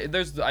 Okay,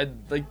 there's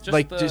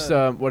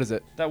What is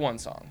it? that one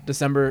song.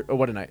 December. Oh,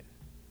 what a night.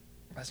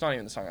 That's not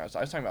even the song I was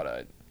talking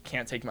about.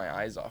 Can't Take My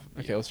Eyes Off of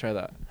You. Okay, let's try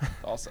that.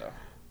 Also,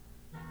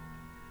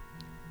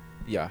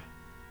 Yeah.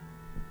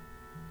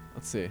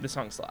 Let's see. this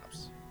song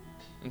slaps.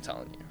 I'm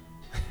telling you.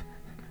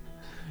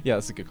 Yeah,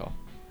 that's a good call.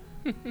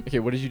 Okay,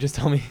 what did you just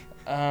tell me?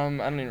 I don't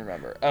even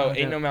remember. Oh, Ain't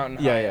damn. No Mountain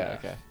High Yeah, yeah.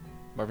 Enough. Okay.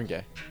 Marvin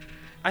Gaye.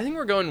 I think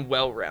we're going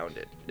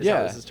well-rounded. Is Yeah.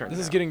 how this is turning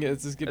out. getting.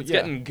 This is getting. It's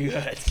yeah. getting good.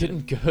 It's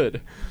getting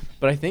good,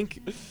 but I think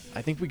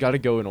we got to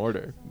go in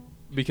order,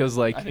 because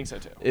like I think so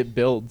too. it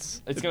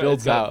builds. It's it gonna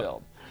builds out,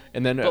 build.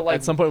 and then But, like-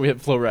 at some point we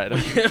hit flow red.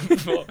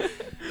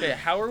 Okay,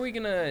 how are we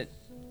gonna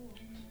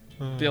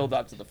build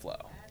up to the flow?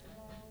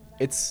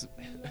 It's.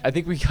 I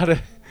think we gotta.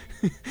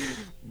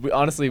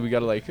 Honestly, we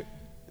gotta like.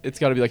 It's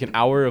gotta be like an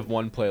hour of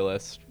one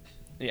playlist,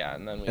 Yeah,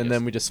 and then we and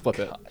then we just flip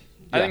it. cut.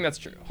 I Yeah. think that's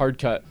true. Hard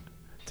cut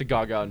to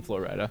Gaga and Flo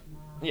Rida.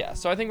 Yeah,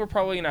 so I think we're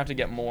probably gonna have to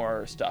get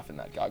more stuff in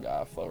that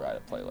Gaga Flo Rida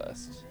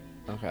playlist.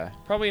 Okay.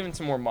 Probably even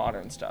some more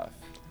modern stuff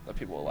that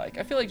people will like.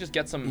 I feel like just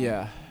get some.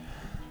 Yeah.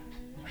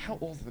 How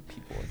old are the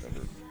people?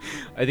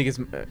 I think it's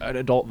an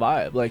adult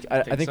vibe. Like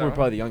I think we're so?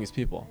 probably the youngest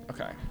people.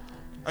 Okay.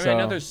 I mean, I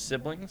know So- there's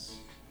siblings.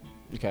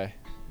 Okay.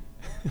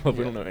 Well, we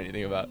Yeah. don't know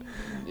anything about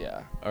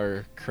Yeah.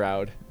 our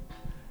crowd.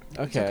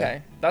 Okay. It's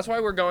okay. That's why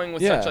we're going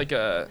with Yeah. such like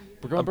a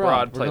We're going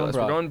broad broad. We're going playlist.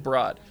 broad. We're going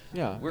broad.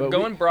 Yeah. We're but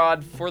going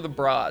broad for the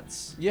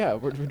broads. Yeah,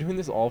 we're doing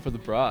this all for the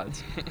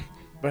broads.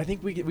 But I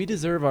think we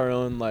deserve our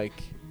own like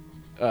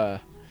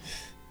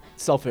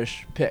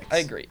selfish picks. I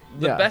agree.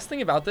 The Yeah. best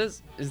thing about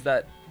this is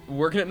that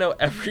we're gonna know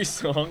every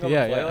song on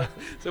Yeah, the playlist,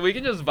 so we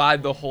can just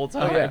vibe the whole Oh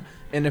time. yeah.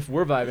 And if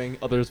we're vibing,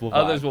 others will vibe.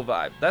 Others will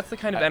vibe. That's the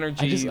kind of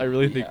energy. I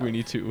really think have. we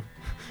need to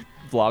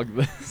vlog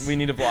this. We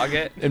need to vlog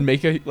it. and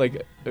make a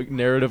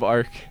narrative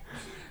arc.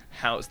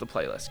 How's the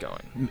playlist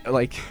going?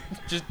 Like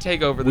Just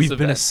take over this we've event.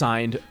 been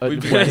assigned a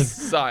We've been wedding.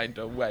 assigned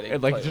a wedding.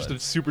 And like playlist. just a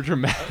super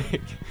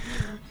dramatic.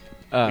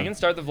 We can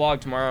start the vlog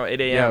tomorrow, 8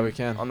 a.m. Yeah, we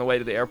can. On the way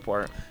to the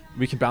airport.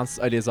 we can bounce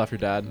ideas off your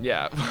dad.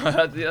 Yeah,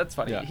 that's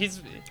funny. Yeah.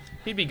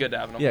 He'd be good to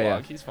have in a Yeah,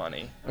 vlog. yeah. He's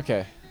funny.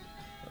 Okay.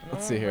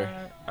 Let's see here.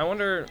 I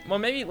wonder. Well,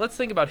 maybe let's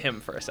think about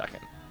him for a second.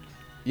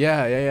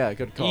 Yeah.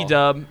 Good call.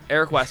 E-Dub,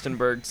 Eric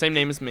Westenberg, same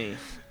name as me.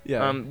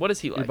 Yeah. What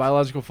is he Your like?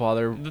 biological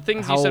father. The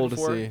things how you said old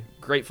before. is he?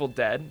 Grateful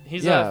Dead.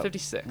 He's Yeah,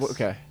 56.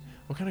 Okay.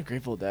 What kind of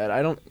Grateful Dead?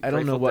 I don't know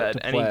Grateful what Dead.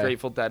 to Any play.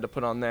 Grateful Dead to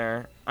put on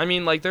there? I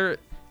mean, like you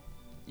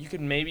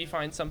could maybe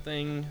find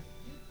something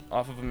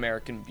off of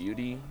American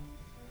Beauty.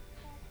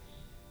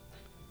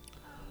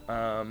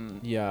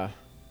 Yeah.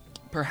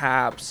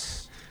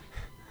 Perhaps.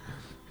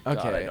 Okay.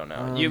 God, I don't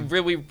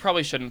know. We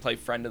probably shouldn't play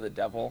Friend of the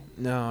Devil.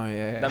 No.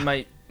 Yeah. That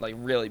might like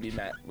really be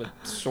met with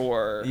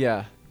sore.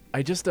 Yeah.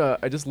 I just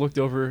looked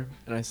over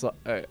and I saw.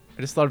 I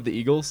just thought of the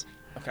Eagles.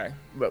 Okay.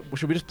 But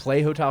should we just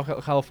play Hotel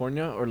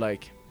California or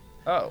like?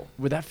 Oh.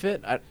 Would that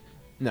fit?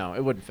 No,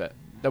 it wouldn't fit.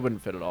 That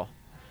wouldn't fit at all.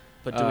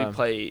 But do we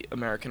play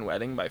American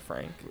Wedding by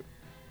Frank?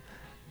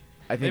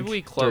 I think Maybe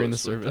we close during the with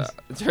service.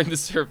 that. During the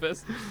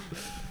service.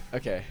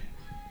 Okay.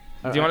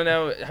 Do you want to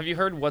know? Have you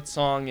heard what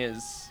song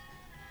is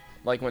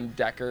like when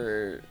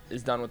Decker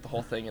is done with the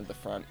whole thing at the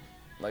front?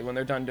 Like when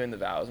they're done doing the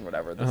vows and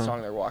whatever, the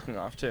song they're walking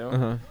off to.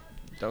 Uh-huh.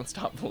 Don't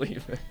Stop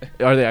Believing.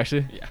 Are they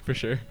actually? Yeah. For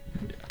sure.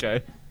 Yeah.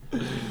 Okay.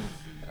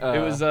 It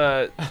was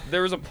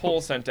there was a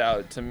poll sent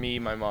out to me,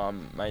 my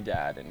mom, my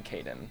dad, and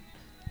Caden.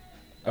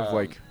 Of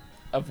like.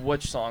 Of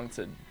which song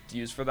to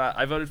use for that.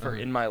 I voted for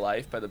 "In My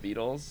Life" by the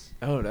Beatles.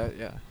 Oh,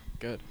 yeah.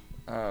 Good.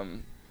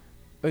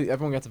 Wait,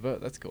 everyone got to vote.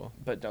 That's cool.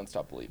 But "Don't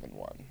Stop Believing"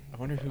 won. I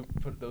wonder who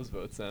put those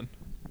votes in.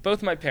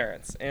 Both my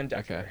parents and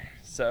Decker. Okay.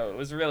 So it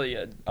was really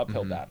an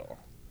uphill battle.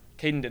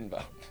 Caden didn't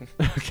vote.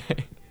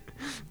 Okay.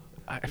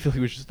 I feel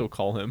like we should still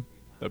call him.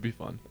 That'd be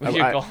fun. We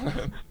could call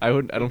him. I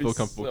don't It'd be feel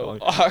comfortable so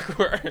calling.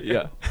 awkward.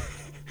 Yeah.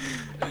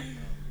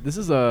 This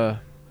is I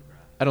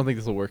don't think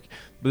this will work,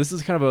 but this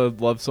is kind of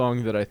a love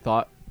song that I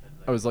thought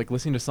I was like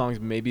listening to songs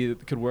maybe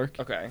it could work.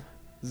 Okay.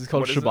 This is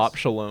called What is Shabbat this?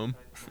 Shalom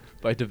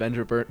by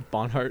Devendra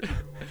Bonhart.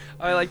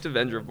 I like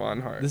Devendra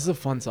Bonhart. This is a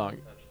fun song.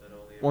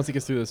 Once it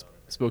gets through this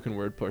spoken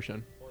word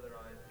portion,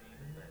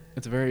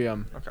 it's very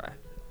Okay.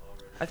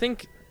 I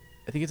think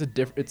I think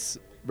it's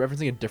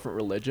referencing a different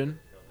religion.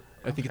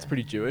 I think it's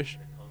pretty Jewish,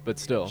 but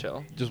still.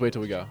 Chill. Just wait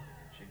till we go.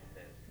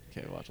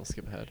 Okay, watch. I'll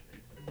skip ahead.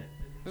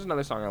 there's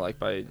another song I like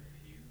by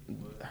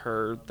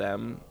her,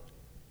 them.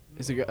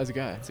 As a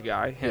guy. It's a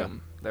guy.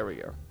 Him. There we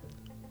go.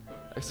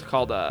 It's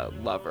called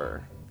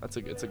 "Lover." It's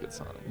a good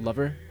song.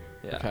 Lover.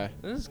 Yeah. Okay.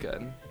 This is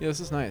good. Yeah, this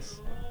is nice.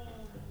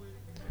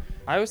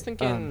 I was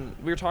thinking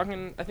we were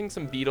talking. I think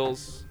some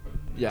Beatles.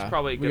 Yeah,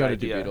 probably a we good gotta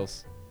idea. do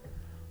Beatles.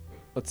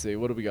 Let's see,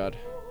 what do we got?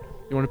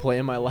 You want to play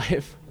In My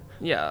Life?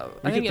 Yeah, We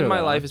I think could "In throw My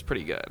that Life" on. is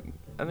pretty good.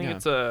 I think Yeah.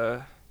 it's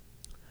a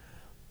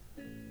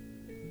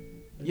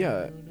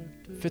Yeah,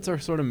 fits our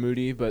sort of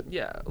moody, but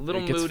a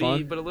little It gets moody,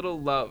 fun. but a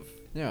little love.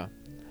 yeah.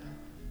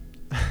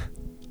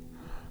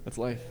 That's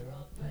life.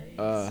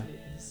 Yeah,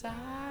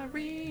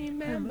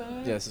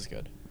 this is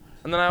good.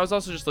 And then I was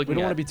also just looking. We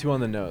don't at, want to be too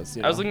on the nose.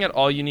 You I was know? looking at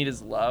 "All You Need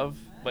Is Love,"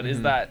 but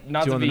is that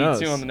not Too to on the be nose.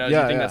 too on the nose?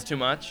 Yeah, You think yeah. that's too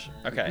much?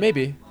 Okay.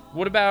 Maybe.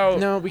 What about?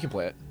 No, we can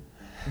play it.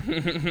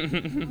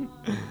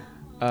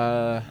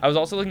 I was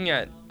also looking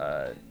at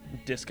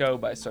 "Disco"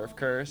 by Surf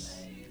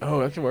Curse.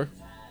 Oh, that can work.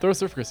 Throw a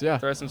Surf Curse, yeah.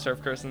 Throw some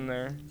Surf Curse in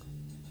there.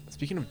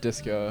 Speaking of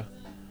disco,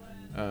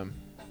 I'm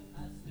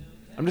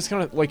just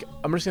gonna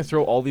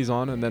throw all these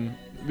on and then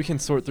we can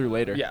sort through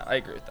later. Yeah, I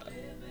agree with that.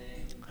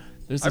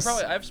 There's I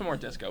this, have some more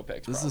disco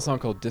picks. this is a song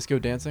called Disco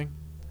Dancing.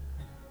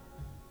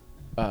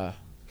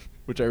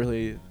 Which I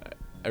really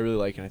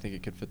like and I think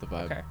it could fit the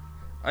vibe.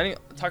 Okay.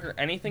 Tucker,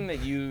 anything that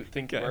you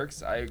think Okay.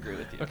 works, I agree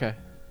with you. Okay.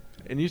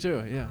 And you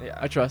too, yeah. Yeah.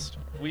 I trust.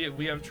 We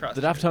have trust.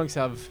 The Daft Punks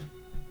have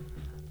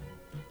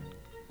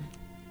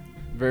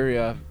very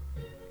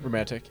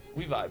romantic.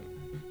 We vibe.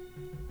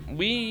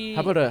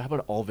 How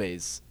about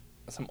Always?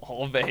 some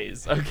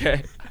Always?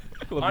 Okay. Love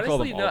to call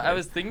Honestly, them no. I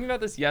Always. was thinking about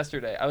this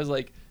yesterday. I was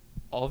like,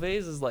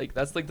 Always is like,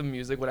 that's like the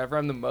music whenever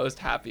I'm the most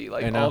happy.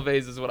 Like I know.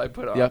 Always is what I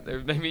put on. Yep. They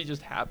make me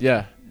just happy.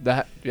 Yeah,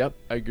 yep,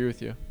 I agree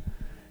with you.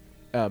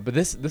 But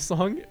this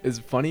song is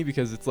funny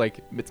because it's like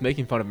it's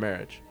making fun of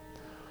marriage.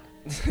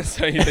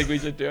 So you think we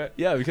should do it?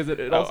 Yeah, because it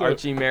Oh, also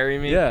Archie, marry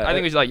me. Yeah, I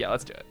think we should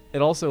let's do it.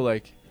 it also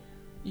like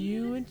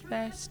You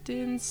invest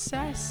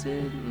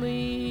incessantly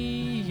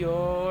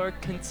your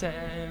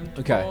contempt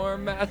Okay. for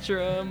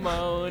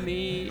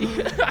matrimony.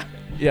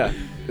 yeah,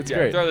 it's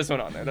great. Throw this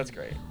one on there. That's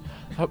great.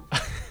 How-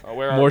 Oh,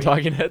 where are More we?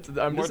 talking heads.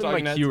 I'm More just in my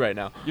talking heads? queue right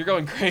now. You're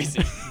going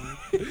crazy.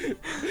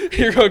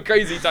 You're going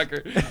crazy,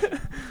 Tucker.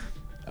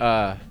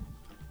 What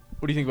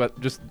do you think about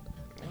just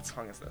What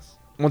song is this?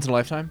 Once in a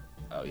Lifetime?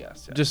 Oh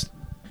yes. Just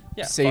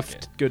yeah, safe, Fuck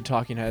it. good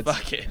talking heads.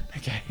 Fuck it.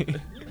 Okay.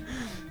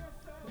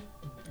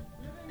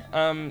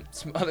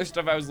 Some other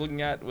stuff I was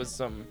looking at was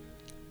some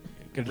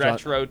Good John-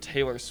 retro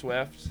Taylor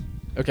Swift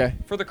Okay.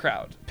 for the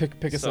crowd. Pick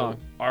a So, song.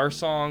 Our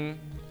song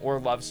or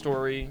Love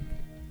Story.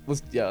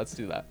 Let's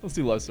do that. Let's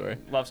do Love Story.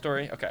 Love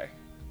Story. Okay.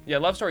 Yeah,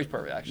 Love Story's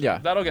perfect actually. Yeah.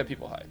 That'll get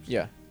people hyped.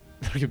 Yeah.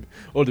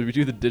 Oh, did we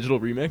do the digital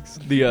remix?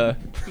 The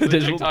The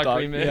digital TikTok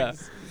dog- remix.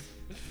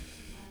 Yeah.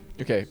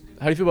 Okay.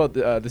 How do you feel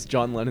about this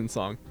John Lennon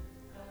song?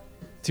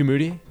 Too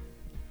Moody?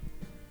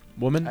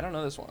 Woman? I don't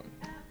know this one.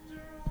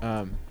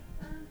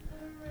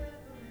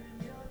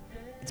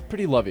 It's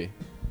pretty lovey.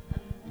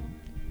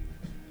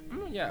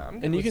 Yeah, I'm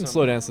good And you with can some-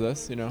 slow dance to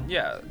this, you know?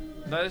 Yeah,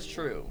 that is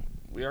true.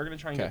 We are gonna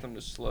try and get Okay. them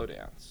to slow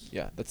dance.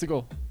 Yeah, that's the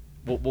goal.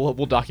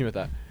 We'll document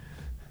that.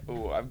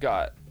 Oh, I've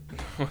got.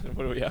 What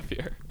do we have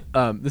here?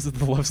 This is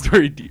the Love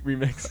Story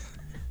remix.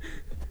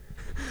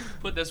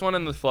 Put this one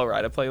in the Flow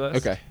Rida playlist.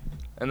 Okay.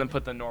 And then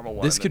put the normal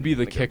one. This in could be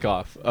the good-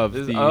 kickoff of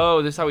This,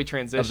 the this is how we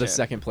transition. of the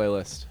second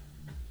playlist.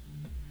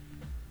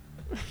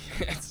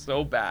 It's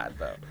so bad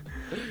though.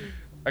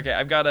 Okay,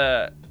 I've got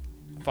a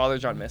Father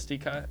John Misty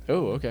cut.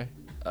 Oh, okay.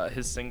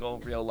 His single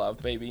 "Real Love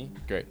Baby."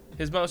 Great.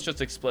 His most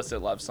just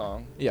explicit love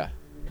song. Yeah.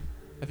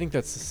 I think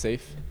that's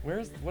safe.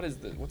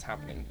 What's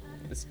happening?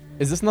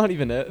 Is this not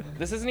even it?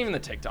 This isn't even the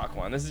TikTok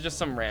one. This is just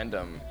some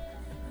random.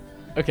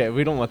 Okay,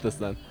 we don't want this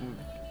then.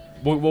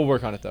 We'll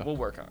work on it though. We'll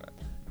work on it.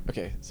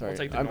 Okay, sorry.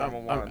 take the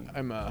normal one.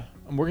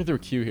 I'm working through a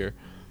queue here.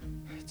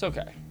 It's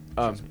okay.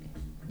 Um, Trust me.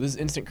 This is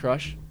Instant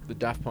Crush, the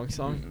Daft Punk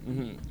song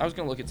Mhm. I was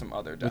gonna look at some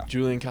other. with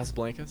Julian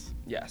Casablancas.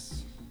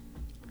 Yes.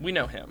 We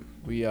know him.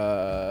 We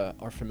are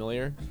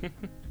familiar.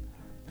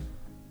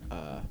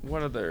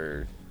 What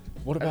other?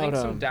 What I think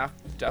about some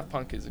Daft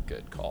Punk is a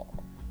good call.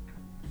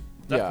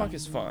 Daft Yeah. Punk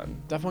is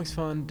fun. Daft Punk's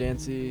fun,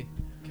 dancey.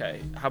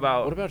 Okay. How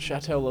about? What about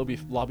Chateau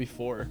Lobby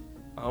 4?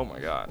 Oh my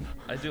God,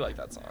 I do like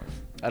that song.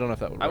 I don't know if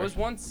that would work. I was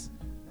once,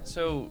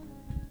 so,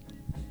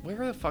 where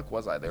the fuck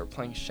was I? They were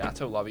playing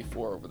Chateau Lobby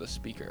 4 over the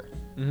speaker.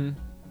 Mm-hmm.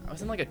 I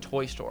was in like a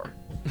toy store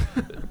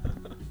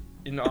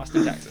in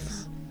Austin,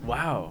 Texas.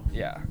 Wow.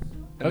 Yeah.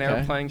 And they were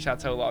Okay. playing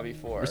Chateau Lobby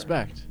 4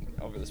 Respect.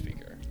 over the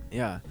speaker.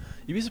 Yeah.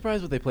 You'd be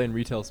surprised what they play in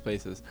retail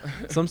spaces.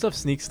 Some stuff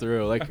sneaks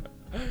through. Like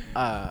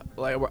I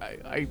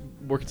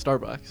work at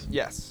Starbucks.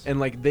 Yes. And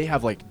like they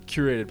have like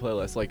curated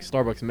playlists like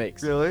Starbucks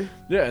makes. Really?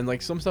 Yeah, and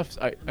like some stuff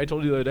I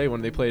told you the other day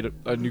when they played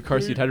a new car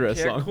seat headrest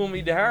Can't song. cool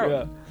me down.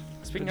 Yeah.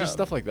 Speaking Just of,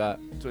 stuff like that.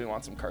 do we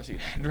want some car seat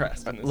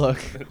headrest in this, Look.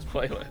 this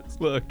playlist?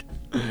 Look.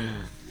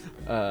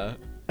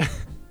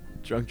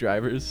 Drunk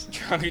drivers.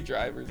 Drunk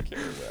drivers,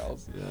 killer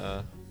whales.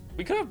 Yeah.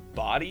 We could have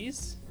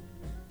bodies.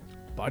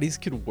 Bodies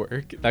could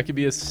work. That could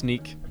be a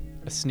sneak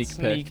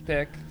Sneak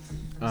pick.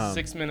 Um,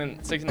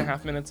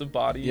 6.5 minutes of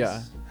bodies.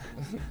 Yeah.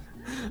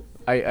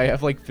 I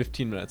have like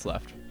 15 minutes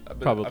left. But-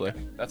 Probably.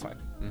 okay, that's fine.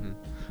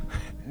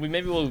 Mm-hmm.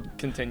 Maybe we'll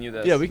continue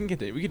this. Yeah, we can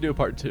continue. We can do a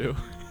part 2.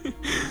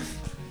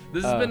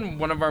 This has been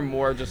one of our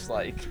more just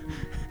like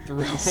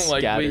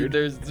Scattered.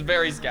 it's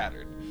very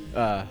scattered.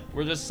 Uh,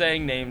 We're just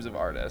saying names of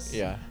artists.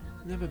 yeah.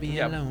 Never be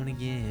Yep. alone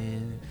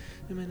again.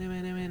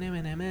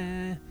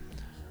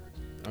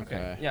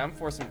 Okay. Yeah, I'm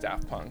for some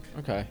Daft Punk.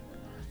 Okay.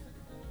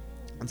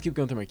 Let's keep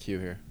going through my queue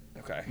here.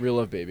 Okay. Real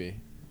Love Baby.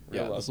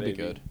 Real Yeah, Love this will be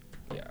Baby. good.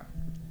 Yeah.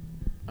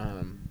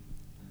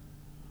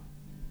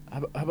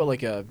 How about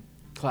like a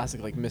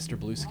classic like Mr.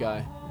 Blue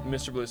Sky?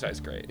 Mr. Blue Sky's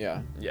great.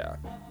 Yeah. Yeah.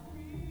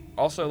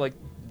 Also like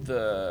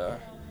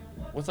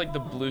what's like the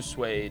Blue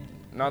Suede,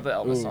 not the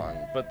Elvis Ooh. song,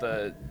 but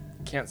the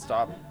Can't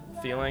Stop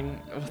Feeling.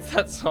 What's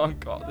that song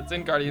called? It's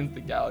in Guardians of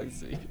the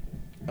Galaxy.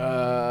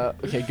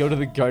 Okay, go to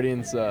the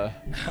Guardians.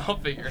 I'll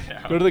figure it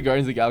out. Go to the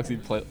Guardians of the Galaxy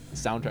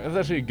soundtrack. That's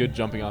actually a good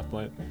jumping off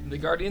point. The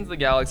Guardians of the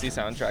Galaxy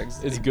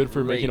soundtracks. It's good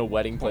for making a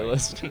wedding point.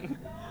 playlist.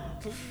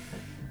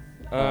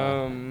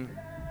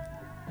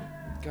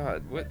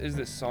 God, what is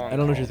this song? I don't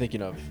know what you're called?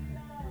 thinking of.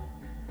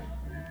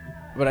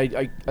 But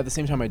I at the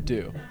same time I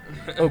do.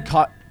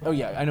 Oh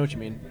yeah, I know what you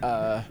mean.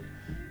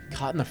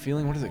 Caught in a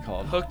Feeling. What is it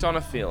called? Hooked on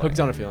a Feeling. Hooked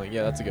on a Feeling.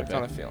 Yeah, that's a good Hooked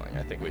on a pick. Feeling.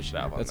 I think we should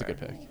have on That's a there.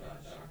 good pick.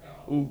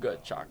 Ooh,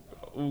 good, Choc.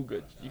 Ooh,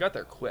 good. You got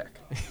there quick.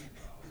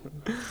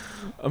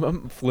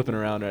 I'm flipping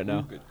around right Ooh,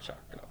 now. good, Choc.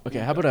 Okay,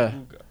 Ooh, how good. about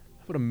Ooh,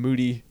 good.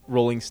 Moody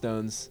Rolling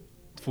Stones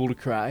Fool to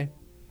Cry?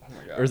 Oh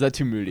my God. Or is that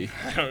too moody?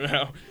 I don't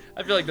know.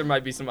 I feel like there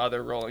might be some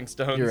other Rolling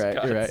Stones You're right,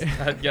 cuts you're right.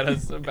 that get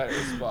us a better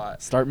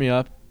spot. Start Me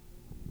Up.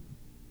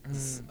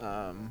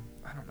 I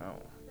don't know.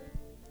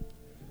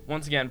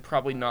 Once again,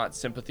 probably not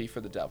Sympathy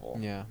for the Devil.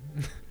 Yeah.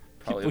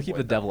 Probably We'll keep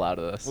the avoid that. devil out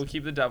of this. We'll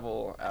keep the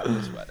devil out of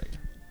this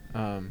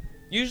wedding.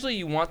 Usually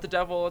you want the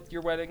devil at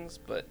your weddings,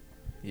 but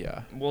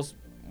yeah.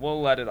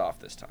 we'll let it off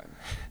this time.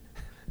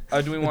 Do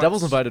we The want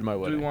devil's invited to my Do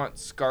wedding. we want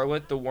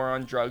Scarlet, the War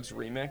on Drugs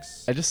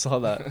remix? I just saw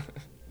that.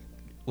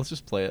 Let's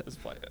just play it. Let's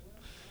play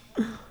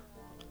it.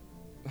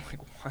 Like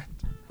what?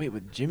 Wait,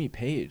 with Jimmy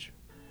Page.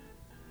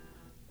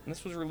 And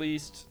this was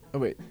released. Oh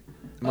wait,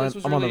 No, this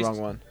was I'm on the released-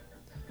 wrong one.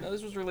 No,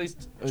 this was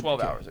released Okay.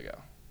 12 hours ago.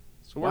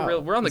 So Wow.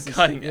 we're on the This is-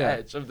 cutting yeah.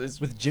 edge of this.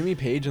 With Jimmy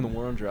Page and the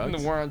War on Drugs.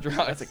 The War on Drugs.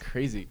 That's a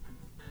crazy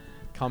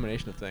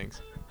combination of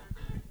things.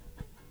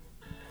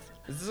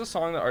 Is this a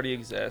song that already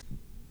exists?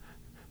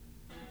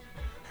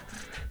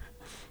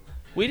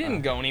 We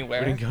didn't go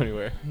anywhere. We didn't go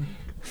anywhere.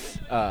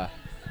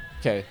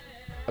 Okay.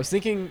 I was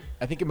thinking.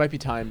 I think it might be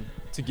time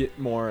to get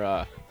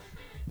more,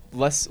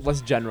 less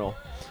general.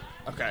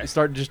 Okay.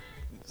 Start just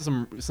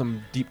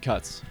some deep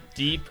cuts.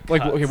 Deep.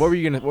 Like, cuts. okay, what are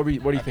you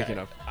Okay. thinking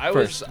of? I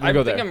First, was. we'll I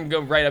go think there. I'm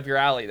going right up your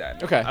alley then.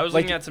 Okay, I was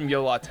like- looking at some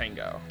Yo La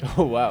Tengo.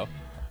 Oh wow.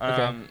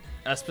 Okay.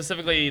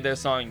 Specifically their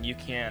song "You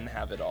Can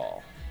Have It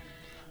All,"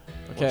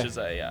 Okay. which is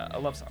a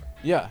love song.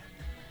 Yeah.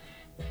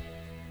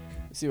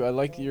 See, I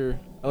like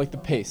the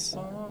pace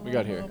we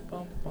got here.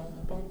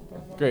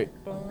 Great.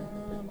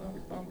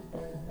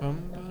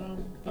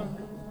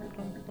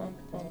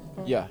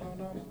 Yeah.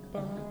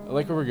 I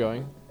like where we're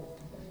going.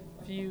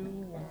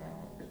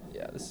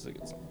 Yeah, this is a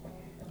good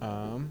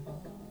song.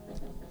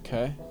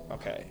 Okay.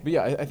 Okay. But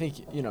yeah, I think,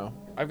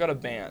 I've got a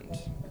band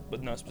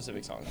with no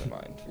specific songs in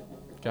mind.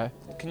 okay.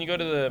 Can you go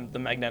to the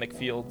Magnetic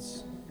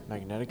Fields?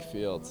 Magnetic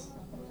Fields.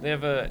 They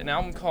have an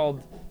album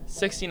called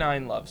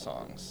 69 Love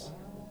Songs,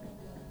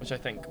 which I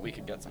think we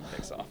could get some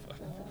picks off of.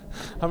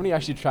 How many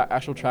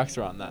actual tracks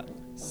are on that?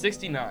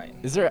 69.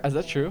 Is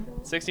that true?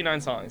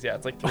 69 songs. Yeah,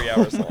 it's like 3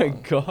 hours Oh my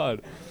long.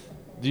 god.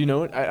 Do you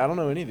know it? I don't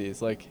know any of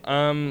these. Like,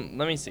 Let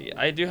me see.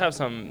 I do have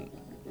some.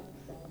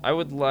 I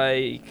would I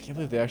like. can't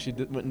believe they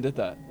actually went and did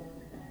that.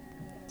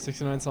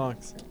 69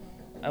 songs.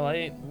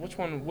 Which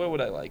one? What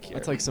would I like here?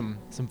 That's like some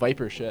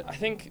Viper shit. I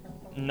think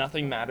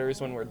Nothing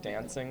Matters When We're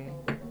Dancing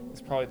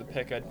is probably the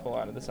pick I'd pull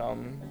out of this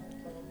album.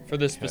 For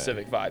this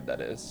specific vibe, that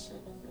is.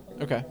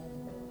 Okay.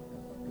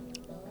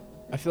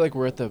 I feel like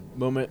we're at the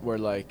moment where,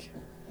 like,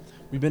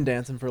 we've been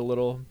dancing for a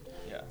little.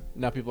 Yeah.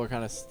 Now people are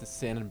kind of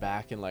standing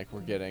back and, like,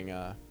 we're getting,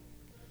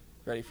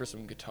 Ready for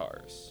some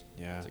guitars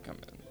yeah, to come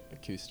in.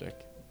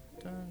 acoustic.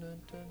 Dun, dun,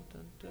 dun,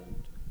 dun, dun.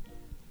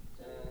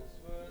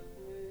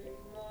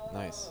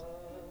 Nice.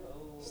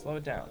 Slow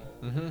it down.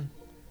 Mm-hmm.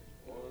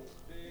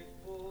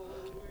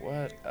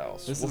 What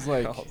else? This What is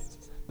like- else?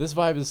 This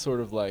vibe is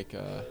sort of like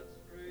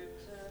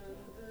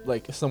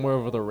somewhere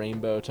over the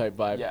rainbow type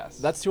vibe. Yes.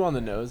 That's too on the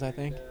nose, I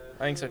think.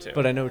 I think so too.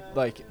 But I know,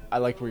 like, I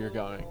like where you're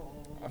going.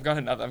 I've got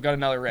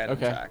another random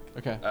Okay. track.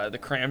 Okay. The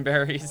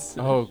Cranberries.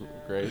 Oh,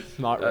 great.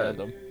 Not Uh,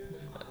 random.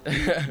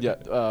 Yeah.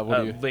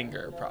 What do you?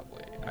 Linger,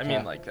 probably. I Okay.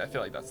 mean, like, I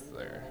feel like that's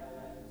their.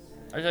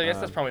 I guess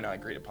that's Um, probably not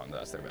agreed upon.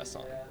 That's their best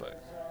song,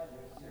 but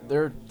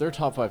Their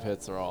top 5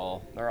 hits are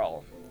all they're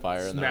all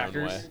fire in their own way.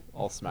 Smackers.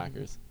 All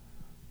smackers.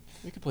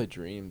 We could play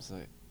Dreams.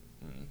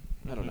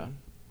 I don't know. Mhm.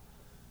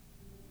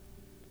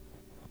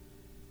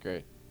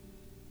 Great.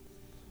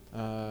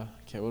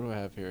 Okay, what do I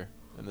have here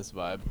in this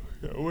vibe?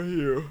 Yeah, what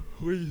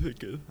are you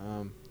thinking?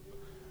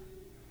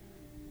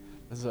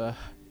 There's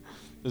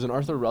an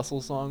Arthur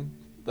Russell song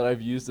that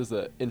I've used as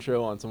an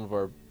intro on some of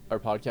our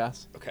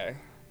podcasts. Okay.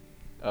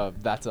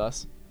 That's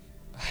Us.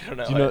 I don't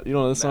know. Do you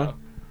know this No.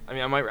 song? I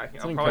mean, I might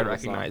It's an I'll probably incredible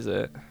song. recognize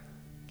it.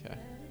 Okay.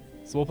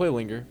 So we'll play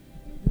Linger.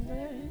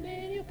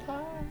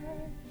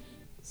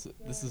 So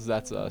this is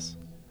That's Us.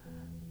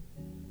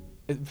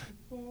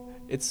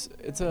 It's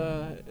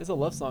a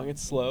love song.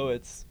 It's slow.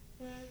 It's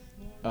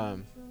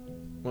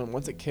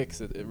once it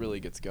kicks, it really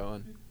gets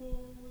going.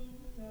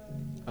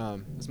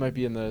 This might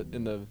be in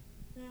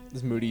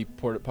this moody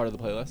part of the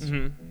playlist.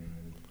 Mm-hmm.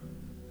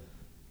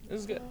 This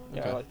is good.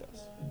 Yeah, I Okay. like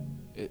this.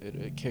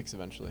 It kicks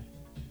eventually.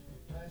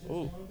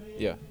 Ooh.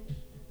 Yeah.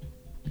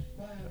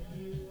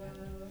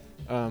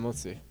 Let's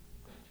see.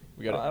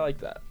 We got I like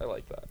that. I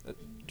like that.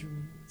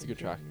 It's a good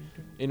track.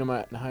 Ain't No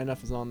Man High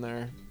Enough is on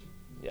there.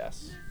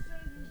 Yes.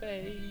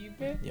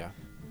 Baby. Yeah.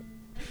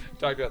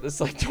 Talked about this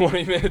like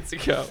 20 minutes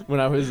ago. When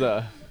I was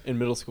in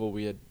middle school,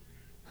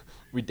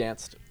 we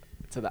danced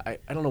to that.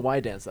 I don't know why I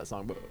danced that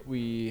song, but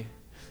did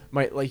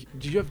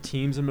you have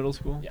teams in middle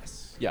school?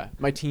 Yes. Yeah,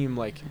 my team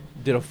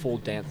did a full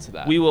dance to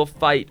that. We will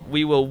fight.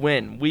 We will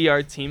win. We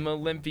are Team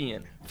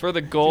Olympian. For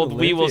the gold,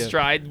 we will Olympian.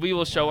 stride. We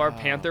will show our Wow.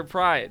 Panther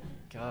pride.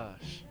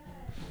 Gosh.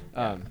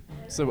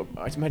 So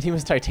my team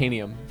was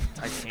Titanium,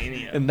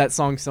 Titanium. and that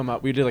song somehow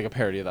we did like a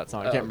parody of that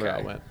song. I Oh, can't remember how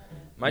okay. it went.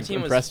 My I'm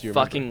team was impressed you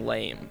remember. fucking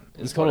lame.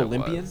 It's is called what it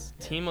Olympian? was.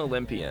 Team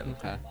Olympian.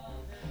 Okay.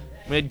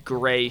 We had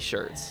gray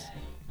shirts.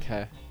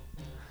 Okay.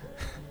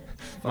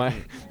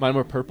 Mine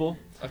were purple,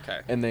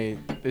 Okay. and they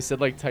said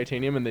like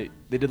titanium, and they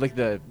did like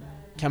the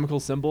chemical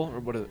symbol or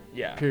what is it?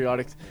 Yeah.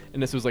 Periodic,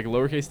 and this was like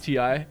lowercase ti,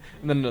 and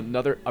then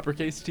another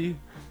uppercase t.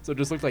 so it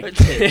just looked like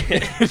tit.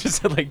 It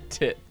just said like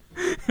tit.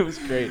 It was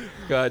great.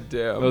 God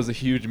damn. That was a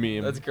huge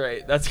meme. That's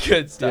great. That's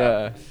good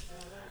stuff.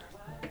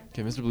 Yeah.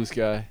 Okay, Mr. Blue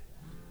Sky.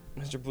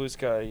 Mr. Blue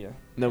Sky, yeah.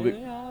 No, but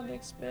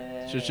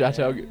should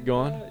Chateau go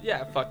on?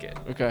 Yeah, fuck it.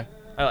 Okay.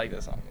 I like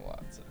this song a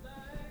lot. So.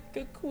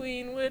 The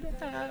queen would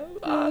have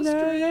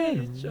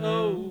ostrich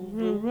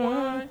over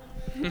wine.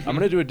 I'm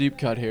gonna do a deep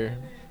cut here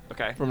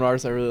Okay. from an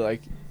artist I really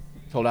like,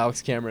 called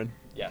Alex Cameron.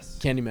 Yes.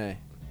 Candy May.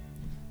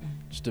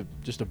 Just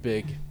a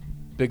big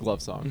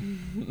love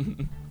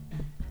song.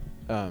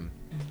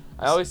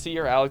 I always see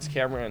your Alex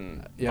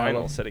Cameron Yeah, I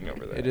vinyl love- sitting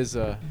over there. It is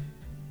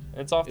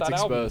It's off it's that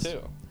album exposed.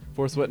 too.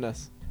 Force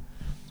Witness.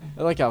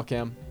 I like Al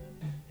Cam.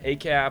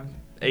 ACAB.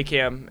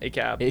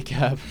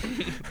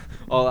 ACAB.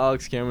 All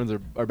Alex Camerons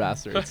are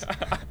bastards.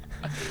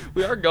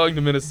 We are going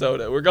to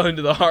Minnesota. We're going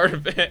to the heart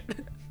of it.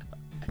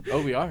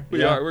 Oh, we are. We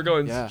Yeah. are. We're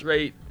going Yeah.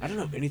 straight. I don't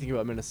know anything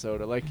about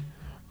Minnesota. Like,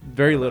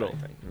 very little.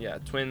 Anything. Yeah,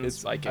 Twins,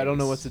 It's, Vikings. I don't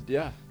know what to.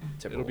 Yeah.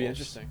 Timberwolves. It'll be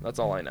interesting. That's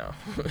all I know.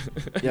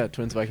 Yeah.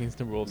 Twins, Vikings,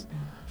 Timberwolves.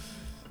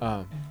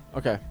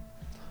 Okay.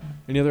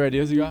 Any other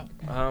ideas you got?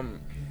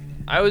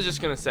 I was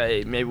just gonna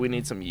say maybe we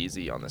need some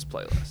Yeezy on this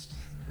playlist.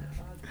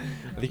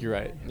 I think you're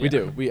right. Yeah. We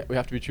do. We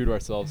have to be true to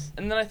ourselves.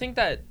 And then I think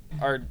that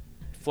our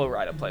Flow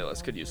Rida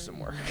playlist could use some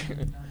work.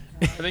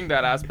 I think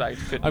that aspect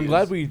could. I'm use-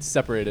 glad we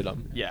separated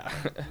them. Yeah.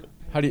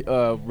 How do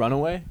you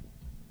Runaway,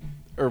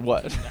 or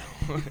what?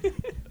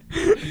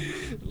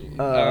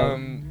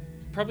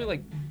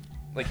 Probably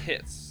like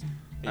hits. I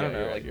Yeah, don't know,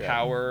 you're right, like you're right.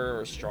 Power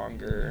or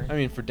Stronger. I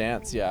mean, for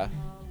dance, yeah.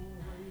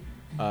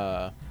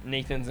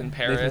 Nathan's in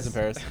Paris. Nathan's in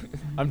Paris.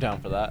 I'm down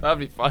for that. That'd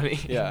be funny.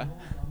 Yeah.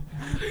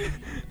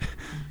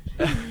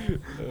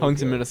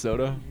 Hunks in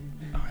Minnesota.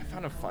 Oh, I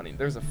found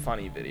there's a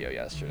funny video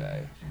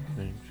yesterday.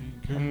 I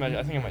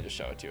think I might just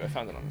show it to you. I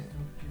found it on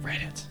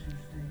Reddit.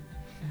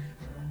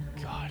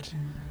 God.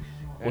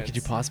 What could you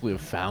It's- possibly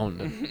have found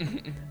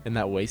in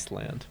that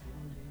wasteland?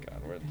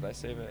 God, where did I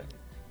save it?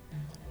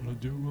 Oh,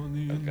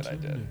 good, I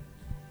did.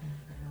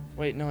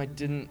 Wait, no, I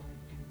didn't.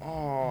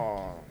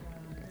 Oh,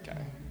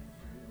 okay.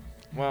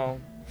 Well,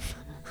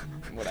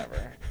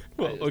 whatever.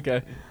 Well,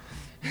 okay.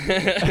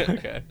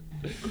 Okay.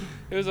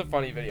 It was a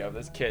funny video of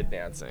this kid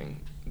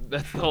dancing.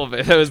 That's the whole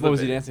video. That was What the was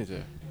he video.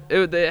 dancing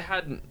to? They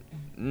had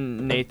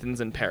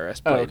Nathan's in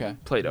Paris Oh, played, okay.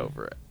 played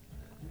over it.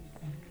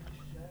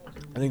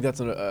 I think that's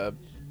a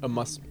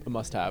must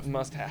have.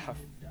 Must have.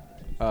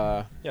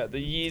 Uh, Yeah, the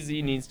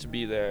Yeezy needs to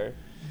be there.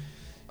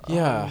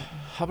 yeah.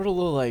 How about a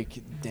little like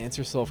dance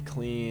yourself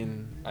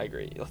clean? I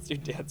agree. Let's do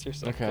Dance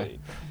Yourself Okay.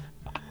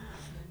 Clean.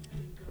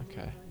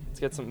 Okay. Let's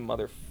get some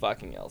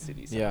motherfucking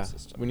LCD sound Yeah.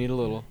 system. We need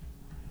a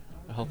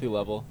healthy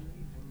level.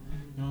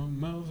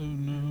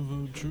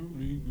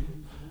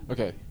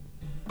 Okay.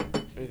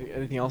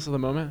 Anything else at the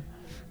moment?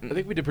 I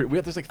think we did pretty.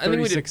 There's like I think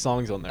we did- 36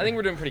 songs on there. I think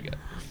we're doing pretty good.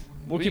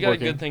 We'll we keep got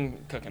working. a good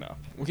thing cooking up.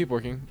 We'll keep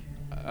working.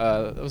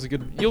 That was a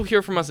good. You'll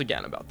hear from us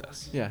again about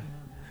this. Yeah.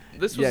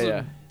 This was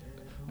Yeah.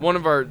 one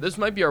of our. This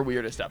might be our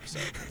weirdest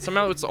episode.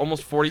 Somehow it's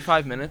almost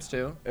 45 minutes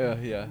too.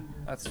 Yeah.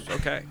 That's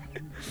okay.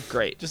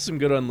 Great. Just some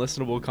good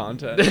unlistenable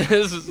content.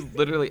 This is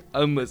literally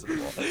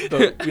unlistenable.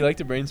 But we like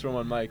to brainstorm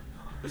on mic.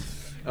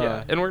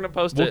 Yeah, and we're gonna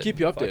post it. We'll keep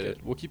you Fuck updated. it.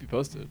 We'll keep you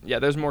posted. Yeah,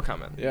 there's more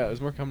coming. Yeah,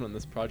 there's more coming on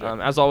this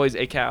project. As always,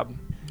 ACAB.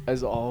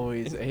 As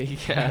always, a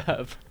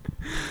cab.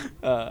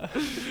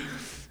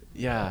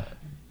 Yeah.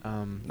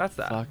 That's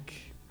that. Fuck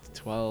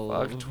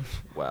 12. Fuck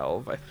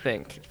 12, I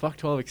think. Fuck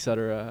 12,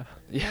 etc.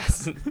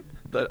 Yes,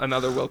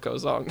 another Wilco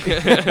song.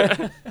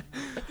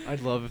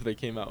 I'd love if they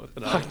came out with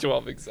an Fuck album.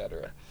 12,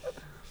 etc.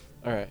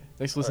 All right.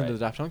 Thanks for listening All to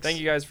the Daft Punks. Thank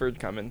you guys for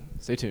coming.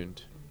 Stay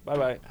tuned. Bye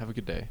bye. Have a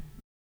good day.